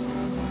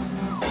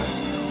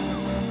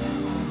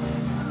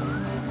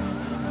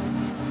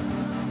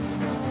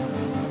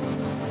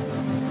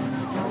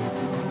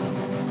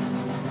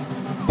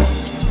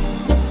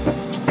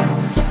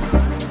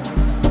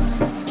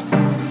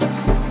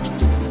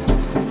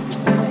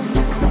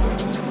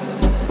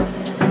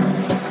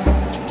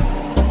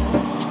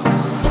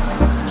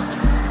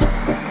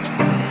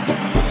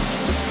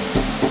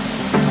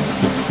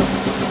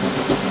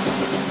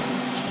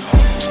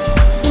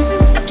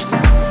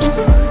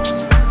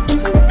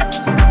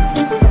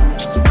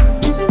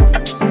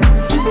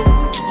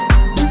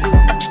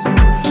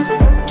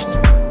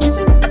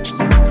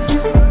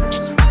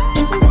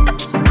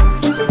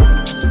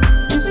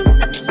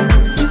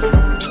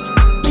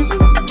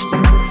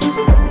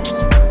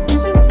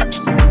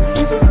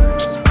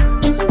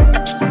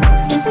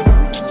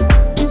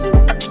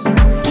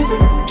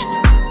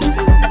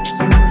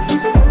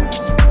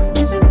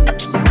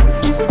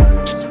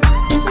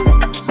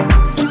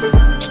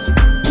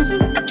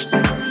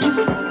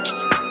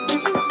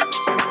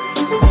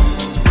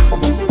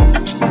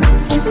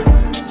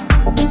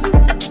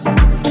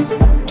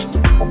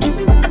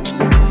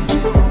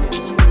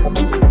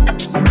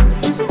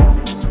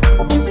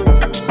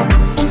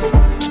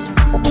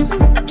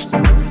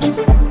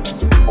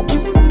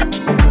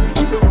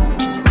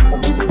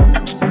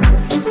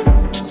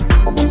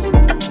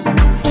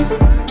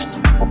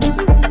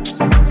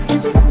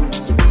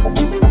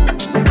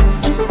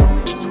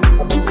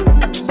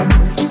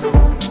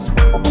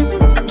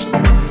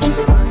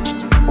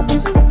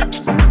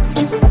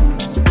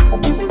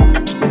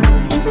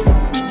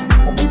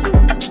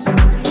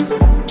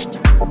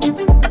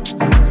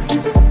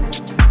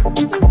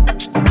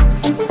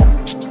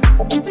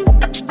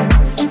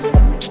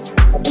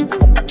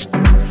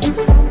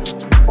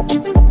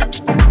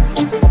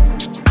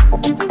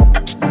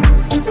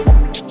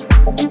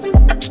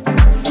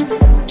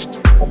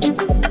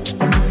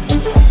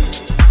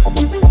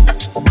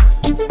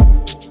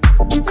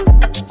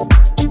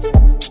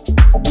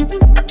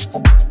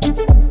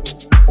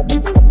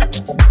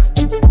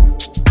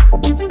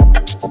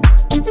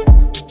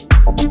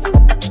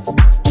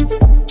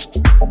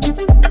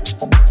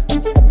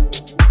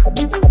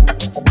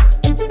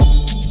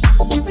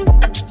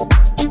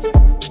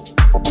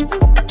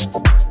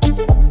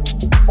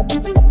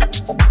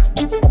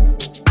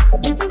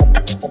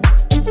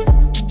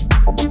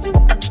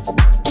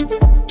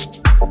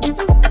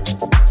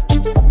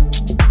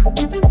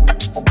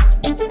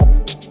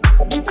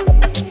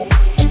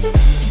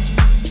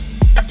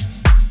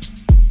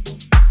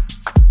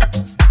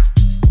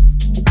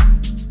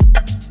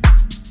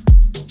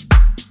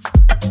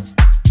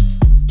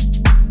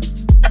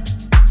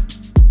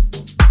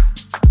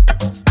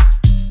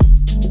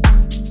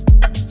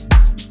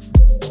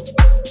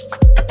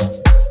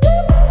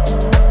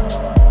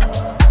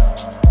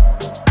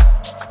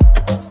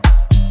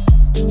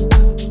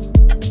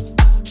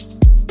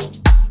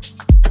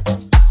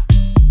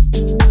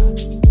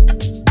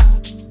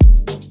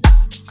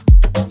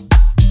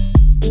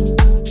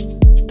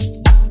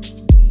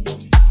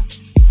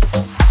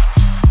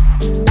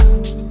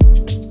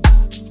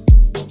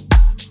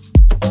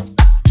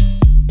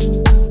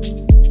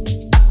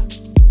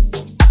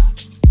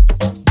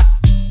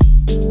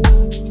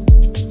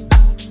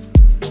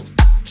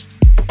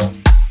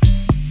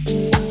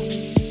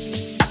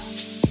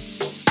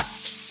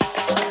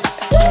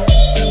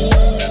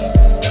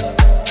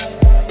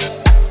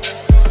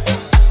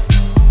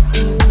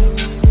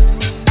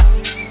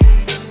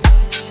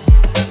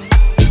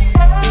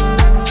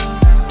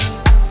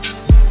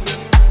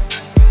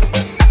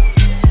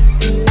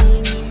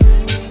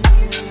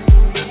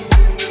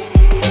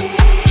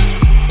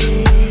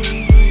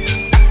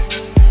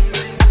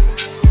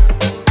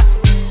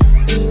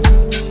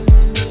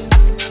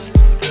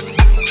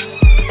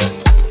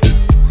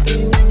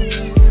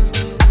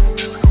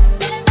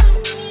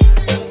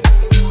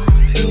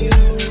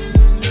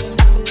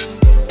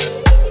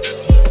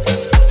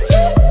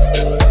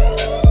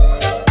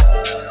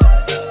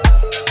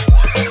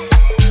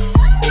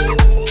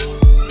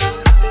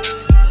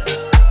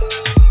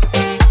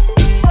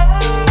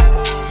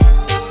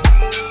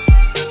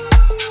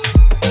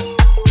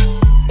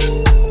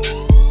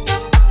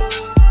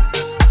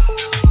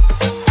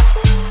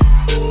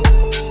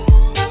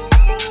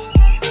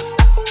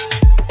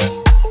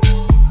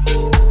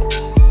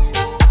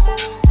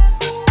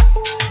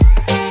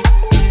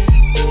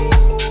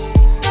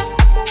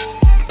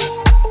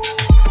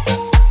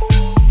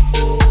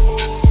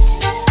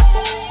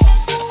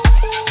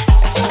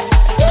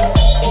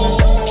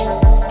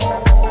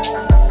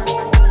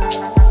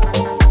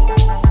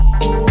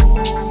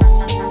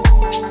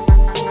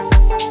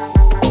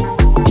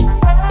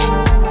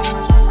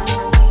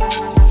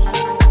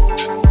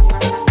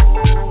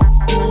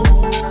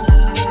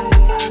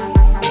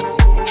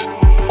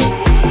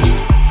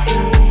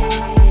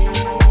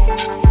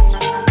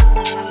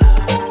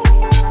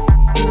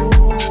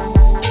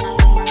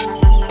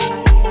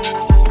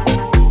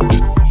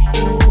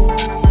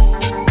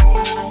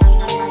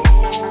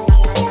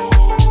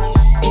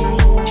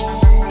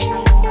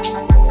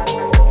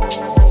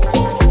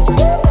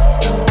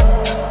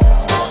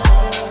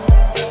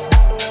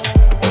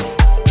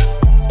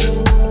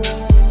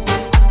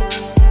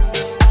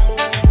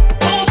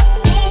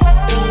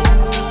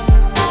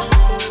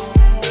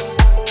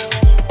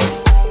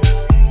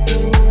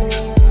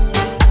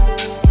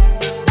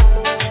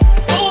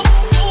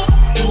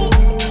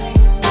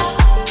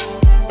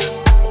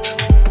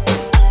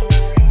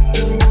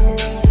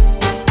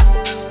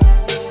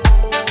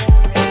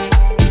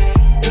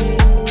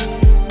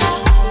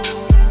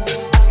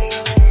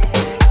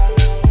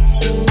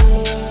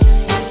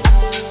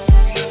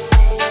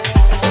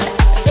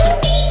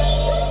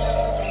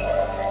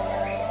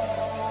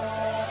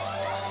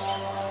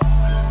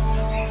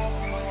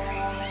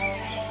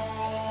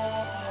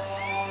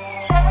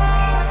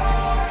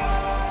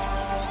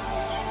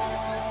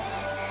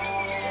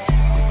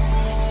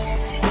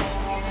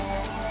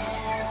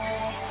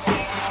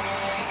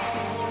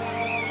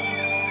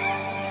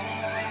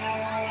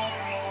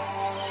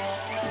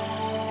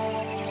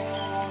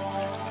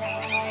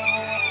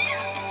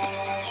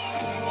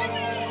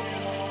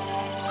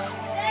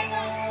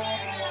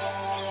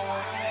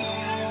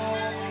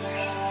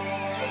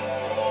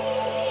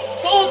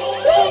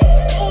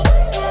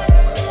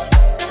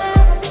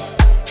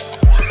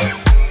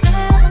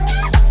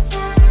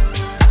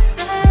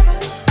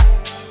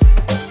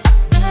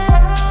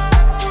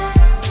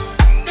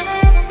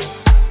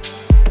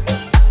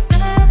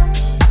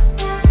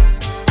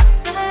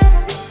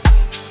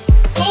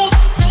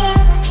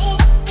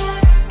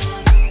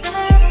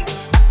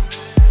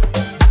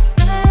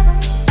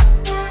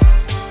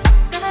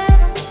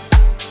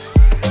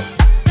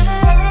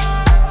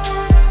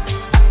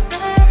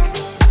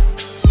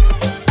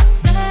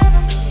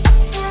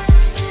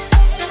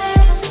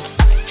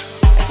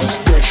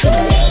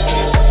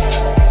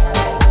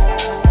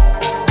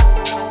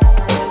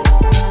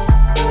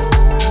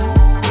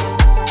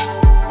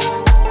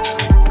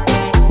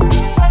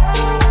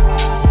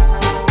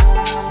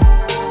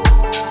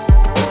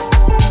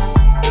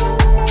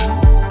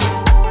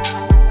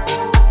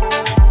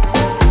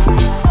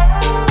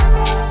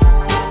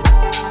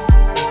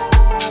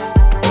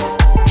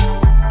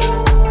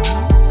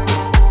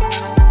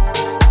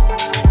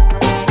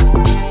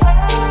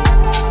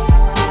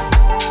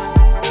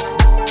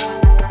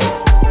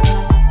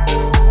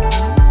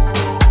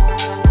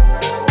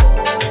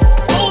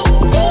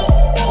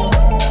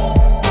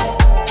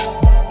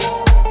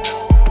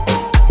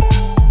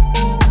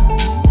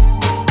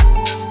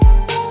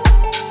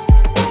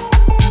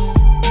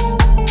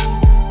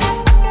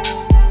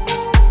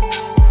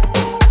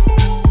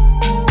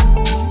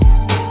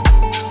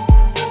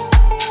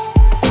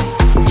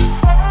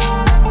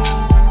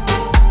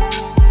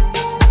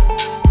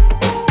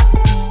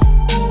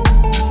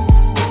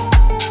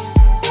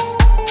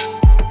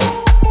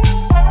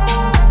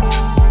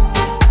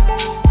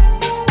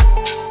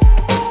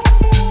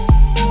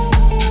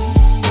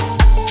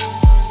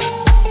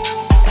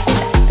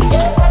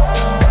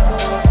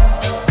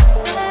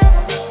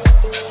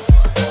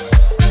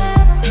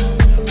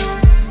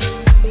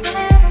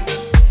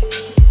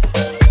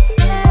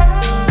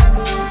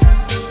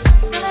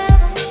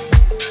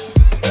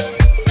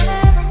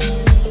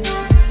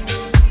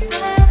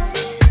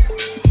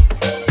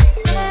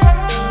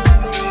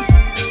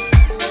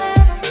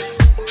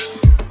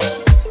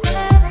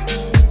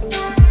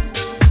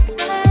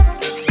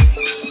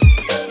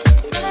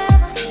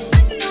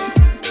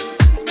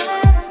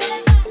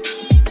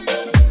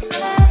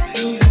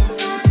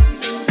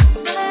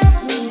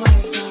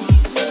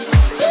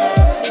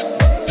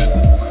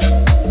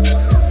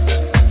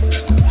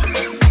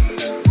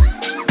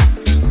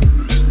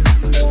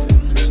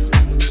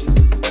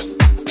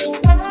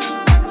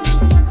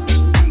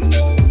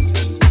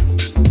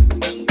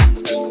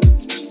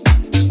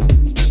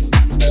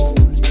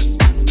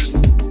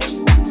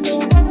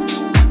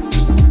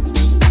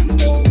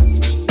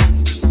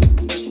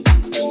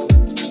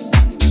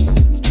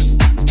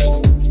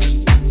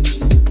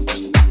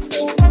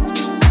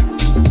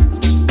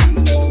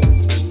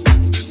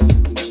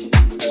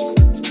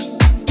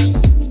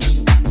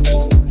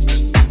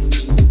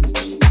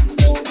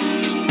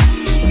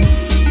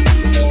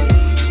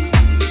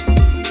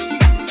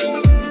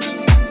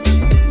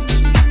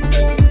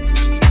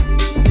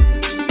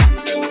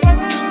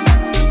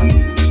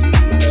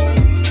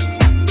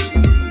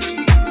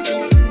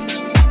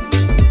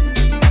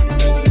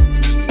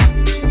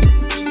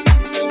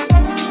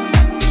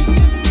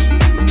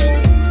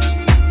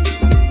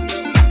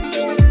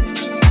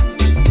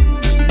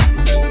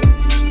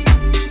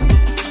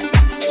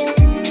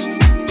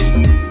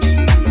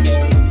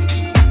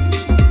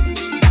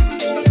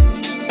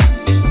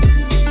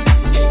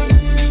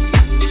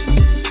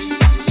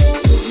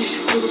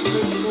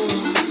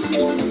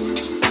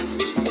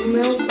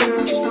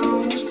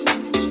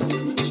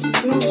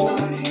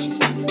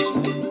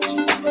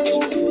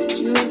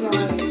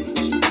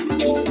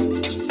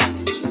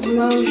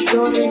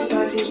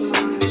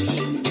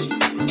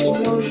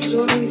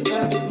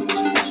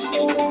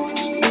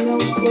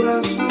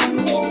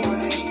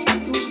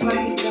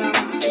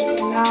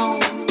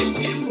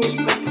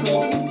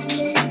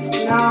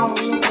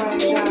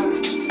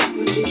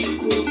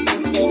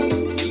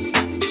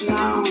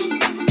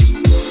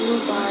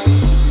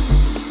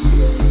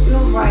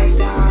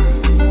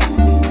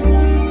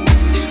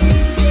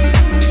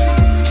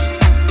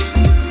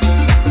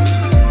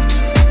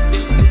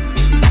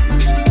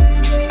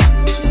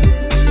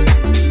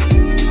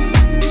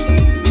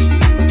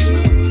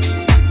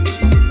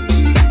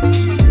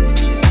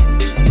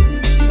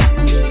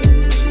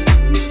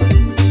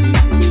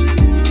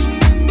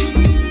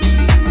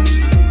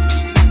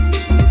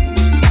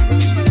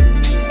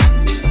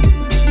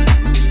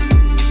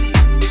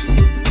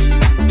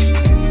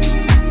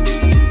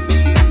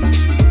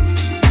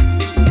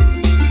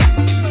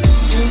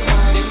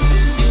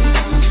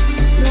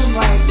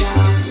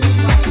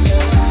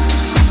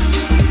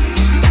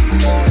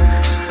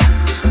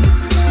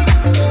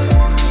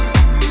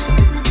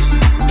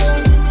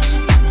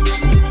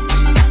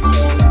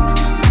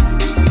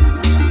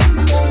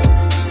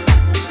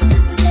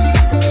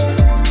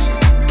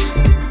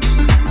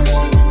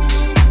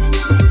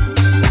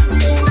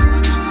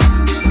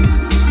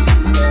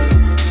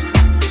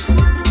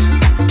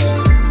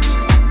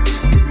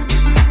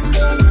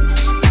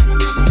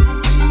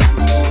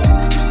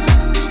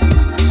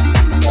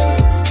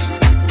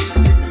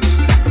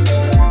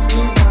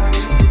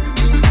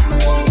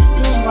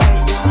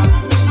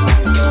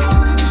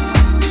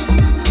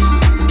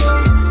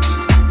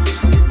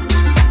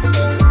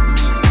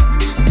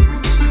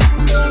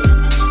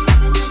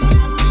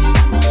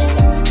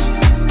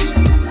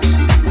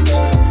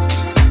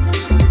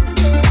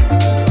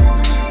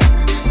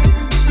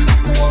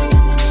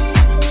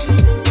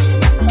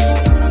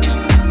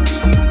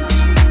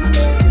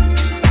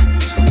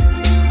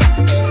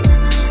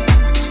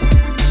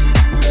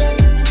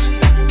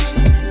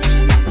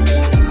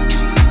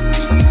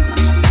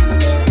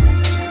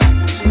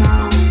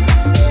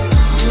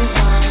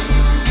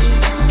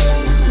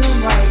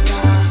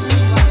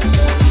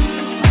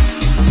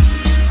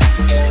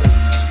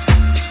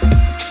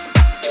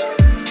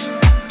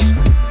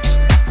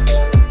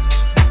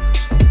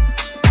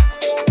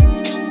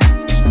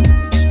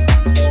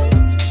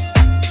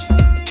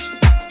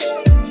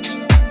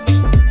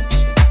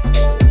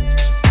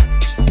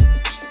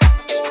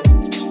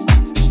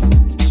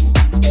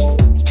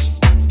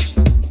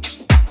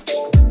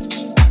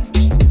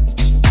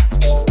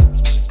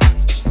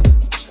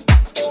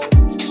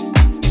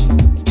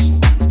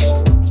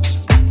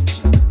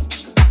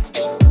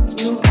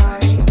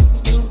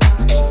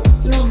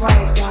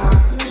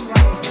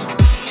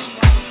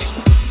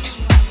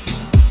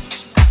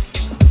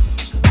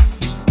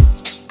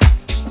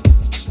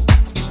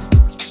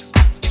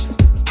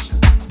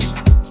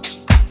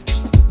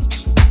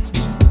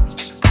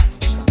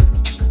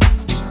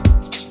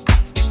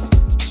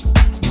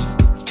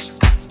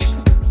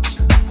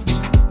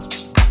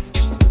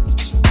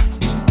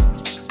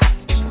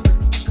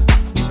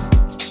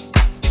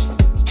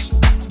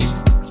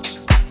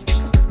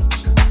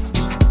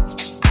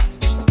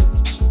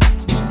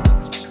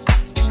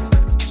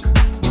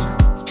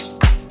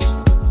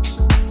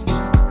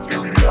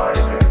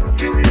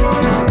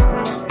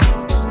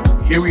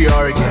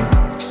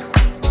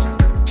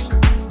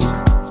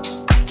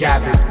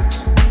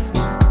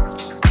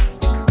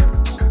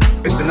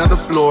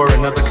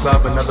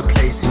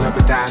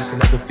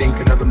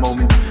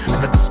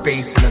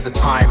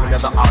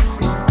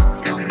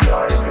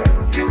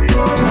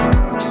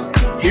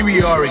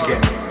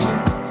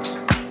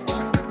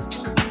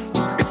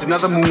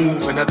 Another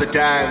move, another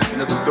dance,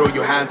 another throw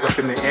your hands up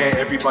in the air,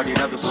 everybody,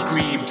 another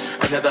scream,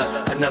 another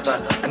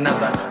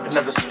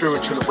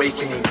spiritual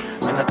awakening,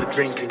 another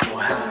drink in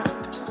your hand.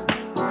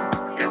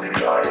 Here we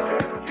are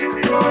again, here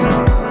we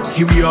are.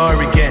 Here we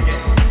are again.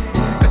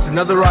 It's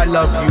another I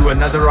love you,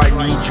 another I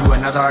need you,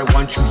 another I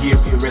want you here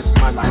for the rest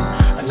of my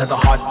life. Another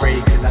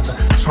heartbreak, another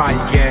try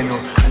again, or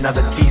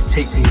another please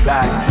take me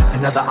back.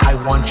 Another I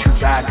want you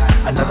back,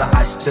 another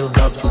I still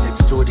love you,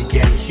 let's do it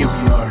again. Here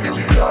we are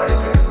again.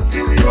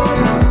 Here we are.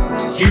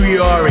 Here we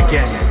are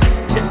again.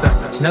 It's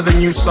another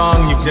new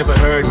song you've never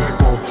heard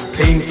before,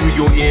 playing through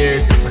your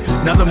ears. It's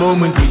another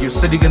moment where you're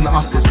sitting in the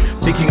office,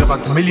 thinking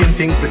about the million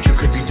things that you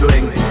could be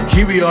doing.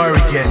 Here we are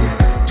again,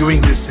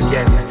 doing this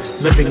again,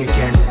 living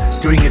again,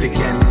 doing it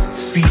again,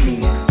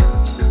 feeling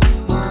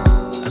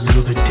a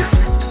little bit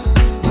different.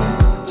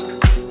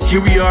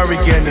 Here we are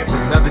again, it's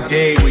another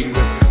day where you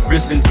have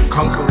risen to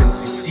conquer and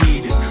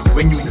succeed. And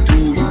when you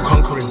do, you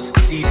conquer and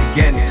succeed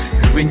again.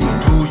 And when you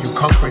do, you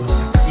conquer and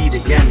succeed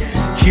again.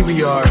 Here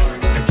we are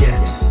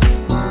again.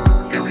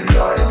 Here we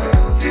are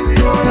again. Here we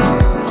are.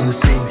 On the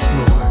same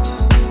floor,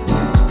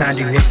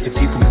 standing next to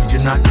people we do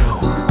not know,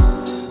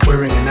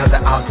 wearing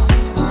another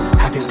outfit,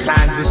 having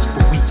planned this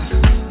for weeks.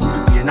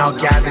 We are now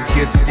gathered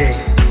here today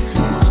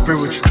for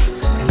spiritual,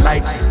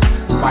 enlightenment,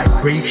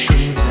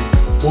 vibrations,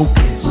 and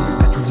wokeness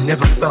that we've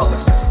never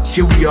felt.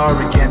 Here we are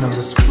again on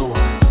this floor.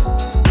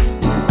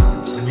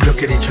 And we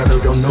look at each other,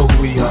 we don't know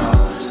who we are.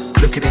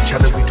 Look at each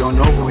other, we don't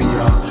know who we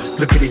are.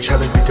 Look at each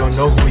other, we don't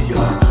know who we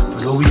are.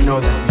 But all we know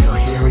that we are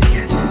here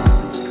again,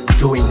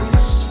 doing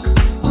this,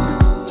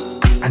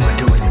 and we're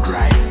doing it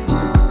right.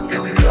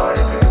 Here we are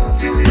again.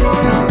 Here we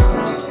are.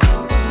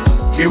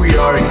 Here we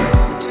are again.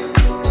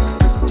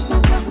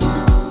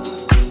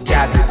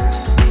 Gathered.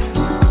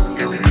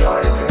 Here we are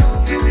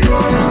again. Here we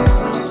are.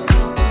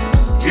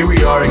 Here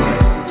we are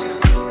again.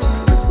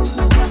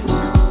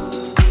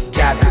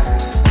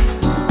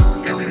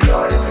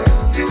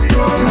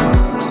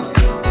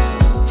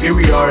 Here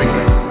we are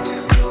again.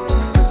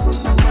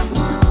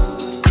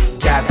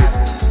 Gathered.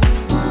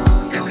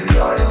 Here we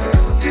are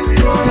again. Here we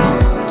are.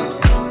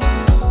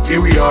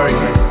 Here we are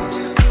again.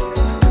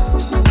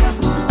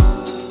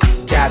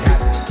 Gathered.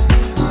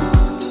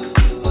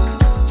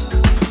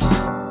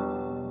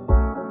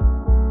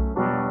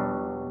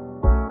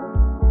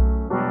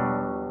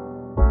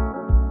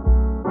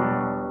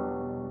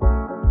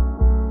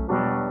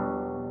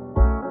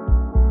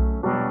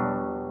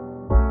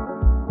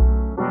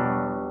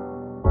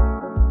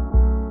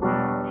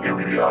 Here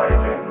we are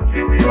again.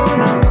 Here we are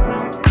again.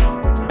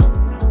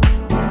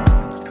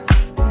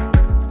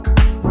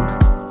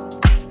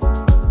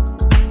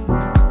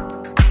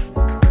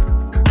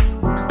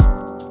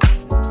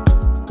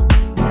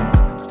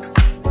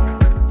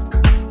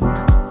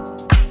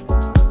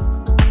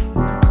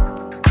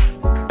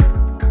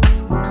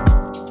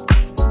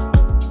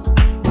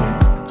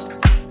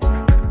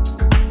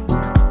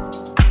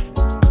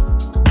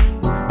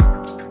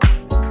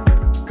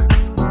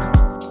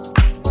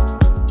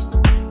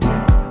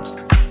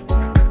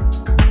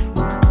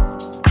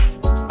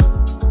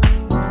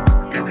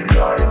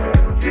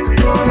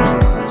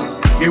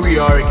 Here we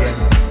are again,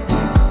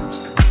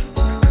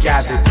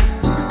 gathered.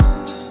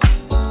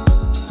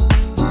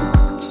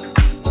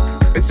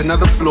 It's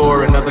another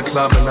floor, another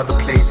club, another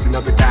place,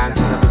 another dance,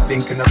 another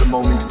think, another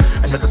moment,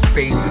 another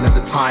space,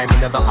 another time,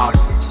 another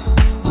outfit.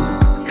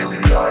 Here we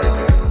are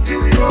again,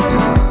 here we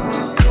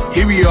are.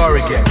 Here we are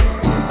again.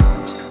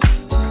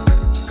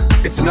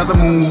 It's another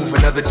move,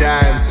 another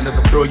dance,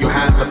 another throw your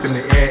hands up in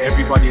the air,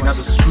 everybody,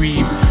 another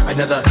scream,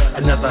 another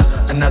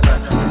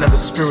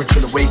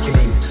spiritual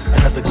awakening,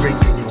 another drink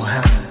in your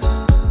hand.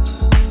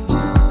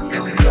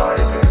 Here we are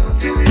again,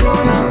 here we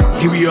are.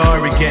 Here we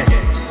are again.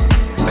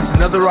 It's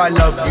another I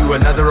love you,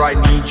 another I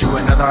need you,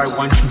 another I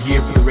want you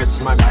here for the rest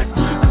of my life.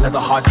 Another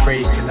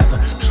heartbreak, another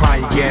try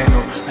again,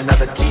 or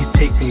another please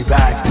take me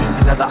back.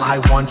 Another I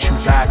want you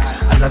back,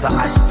 another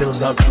I still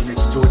love you,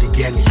 let's do it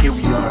again. Here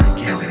we are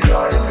again. Here we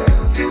are again.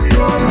 Here we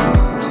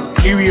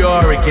are. Here we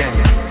are again.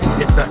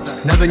 It's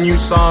another new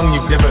song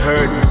you've never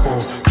heard before,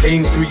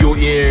 playing through your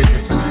ears.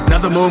 It's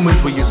another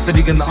moment where you're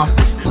sitting in the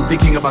office,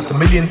 thinking about the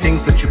million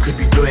things that you could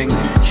be doing.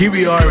 Here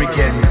we are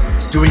again,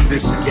 doing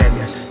this again,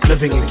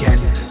 living again,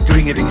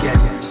 doing it again,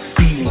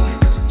 feeling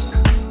it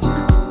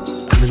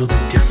a little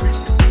bit different.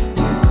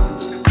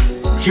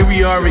 Here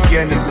we are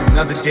again, it's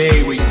another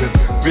day where you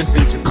have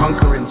risen to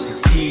conquer and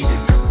succeed.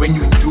 And when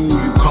you do,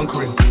 you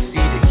conquer and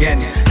succeed again.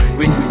 And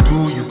when you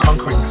do, you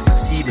conquer and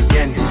succeed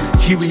again.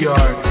 Here we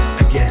are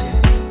again.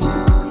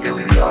 Here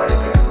we are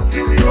again.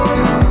 Here we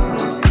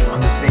are. On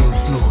the same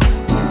floor,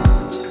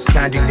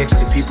 standing next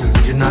to people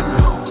we do not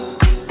know,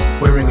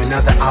 wearing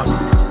another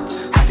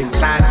outfit, having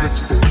planned this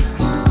for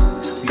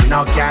weeks. We are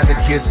now gathered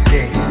here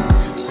today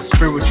for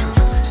spiritual,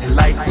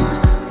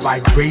 enlightenment,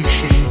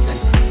 vibrations, and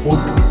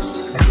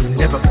openness that we've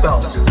never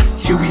felt.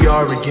 Here we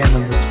are again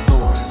on this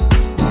floor.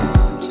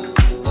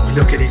 We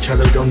look at each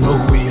other, we don't know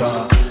who we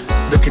are.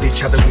 Look at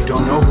each other, we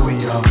don't know who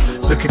we are.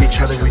 Look at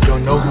each other, we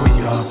don't know who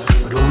we are.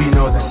 But all we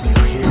know that we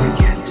are here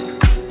again,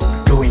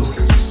 doing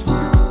this,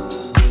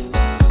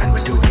 and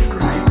we're doing it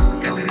right.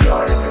 Here we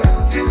are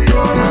again. Here we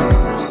are.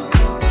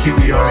 Here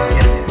we are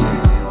again.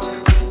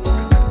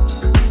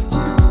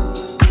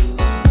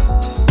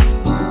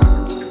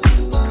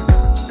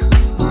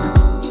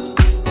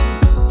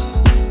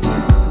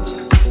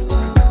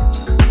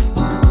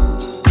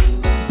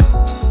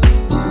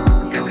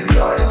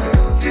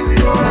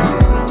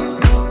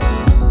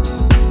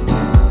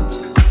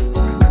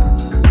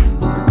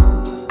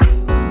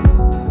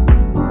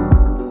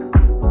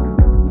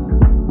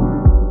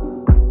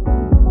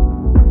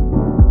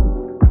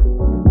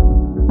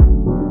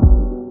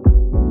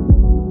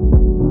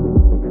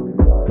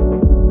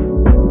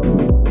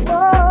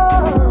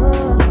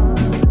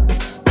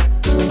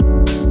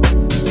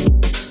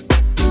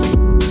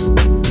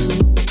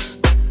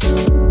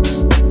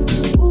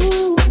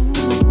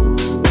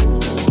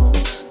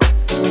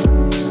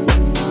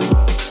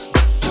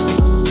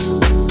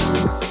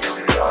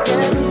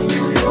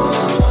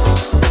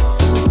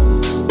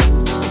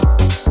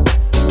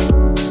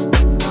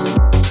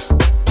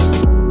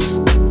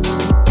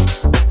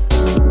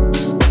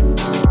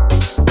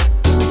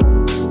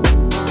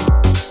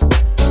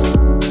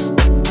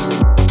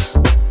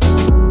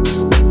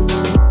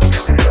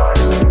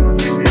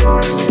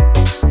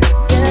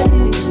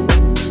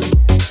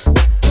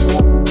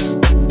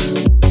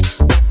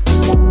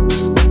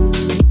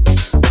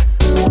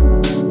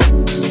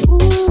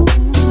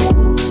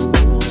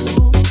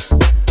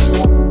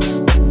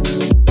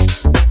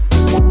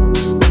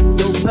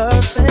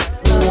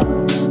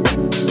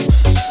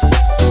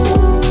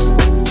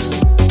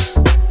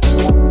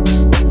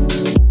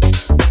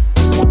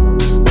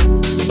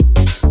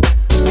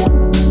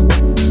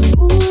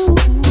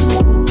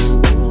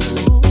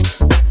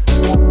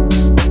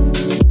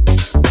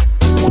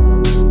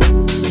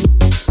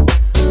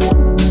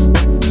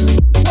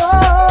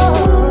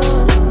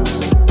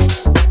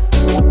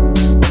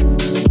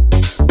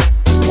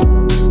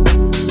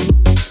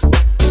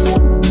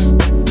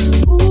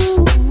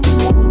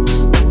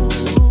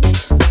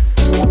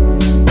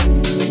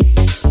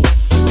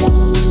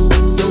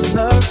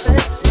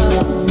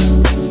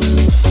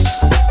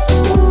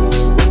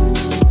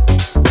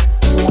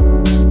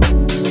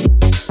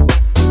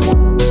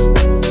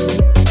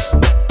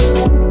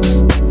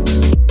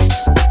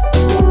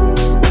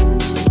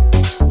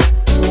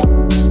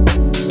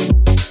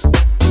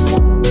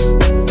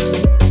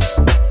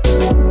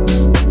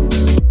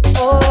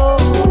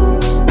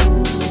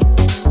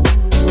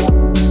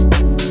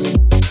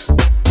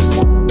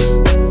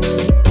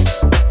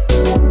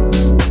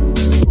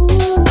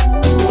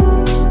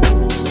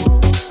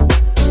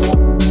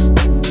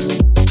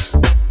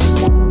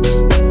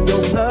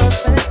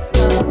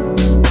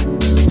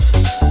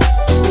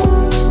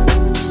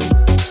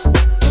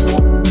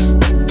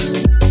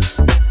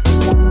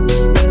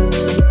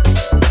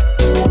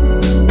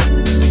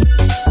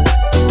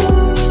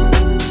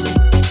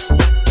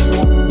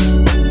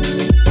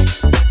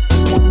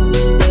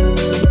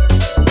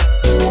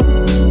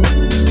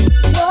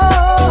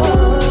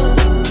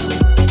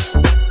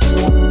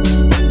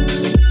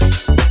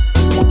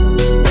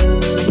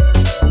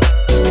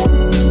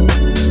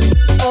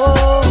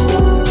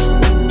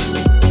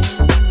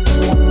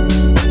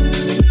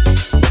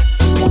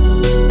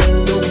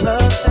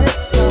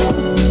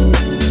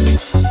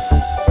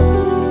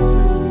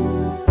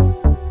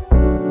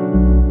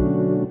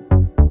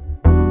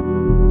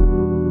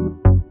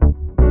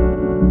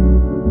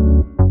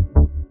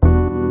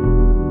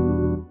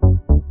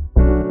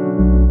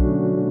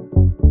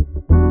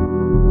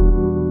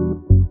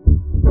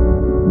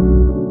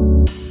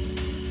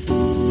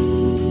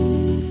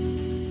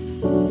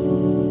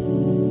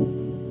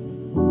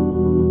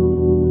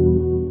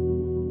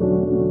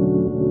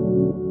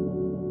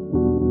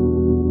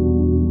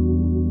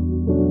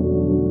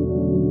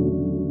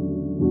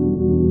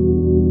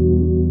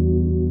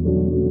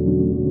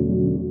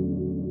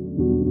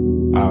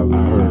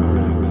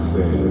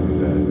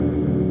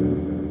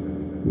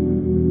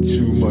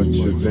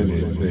 if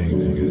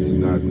anything, is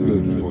not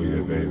good for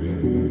you, baby.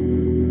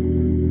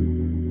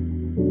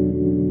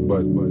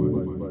 But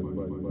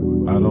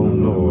I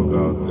don't know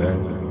about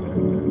that.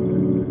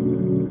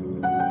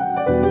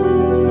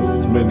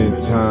 As many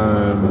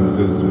times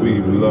as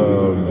we've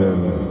loved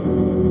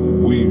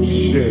and we've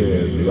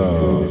shared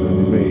love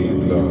and made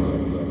love,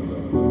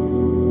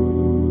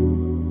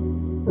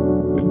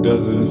 it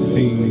doesn't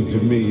seem to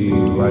me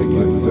like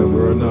it's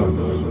ever enough.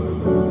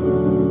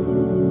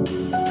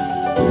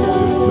 It's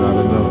just not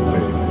enough,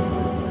 baby.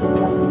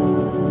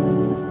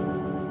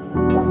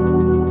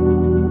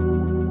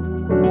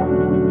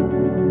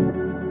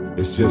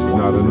 It's just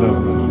not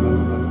enough.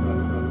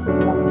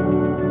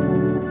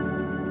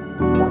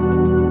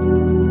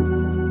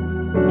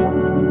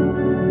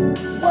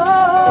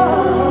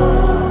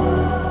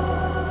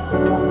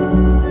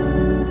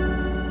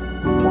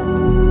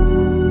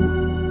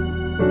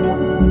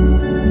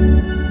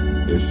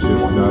 It's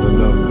just not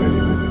enough,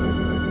 baby.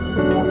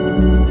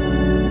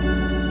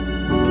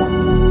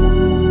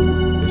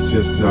 It's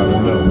just not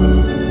enough.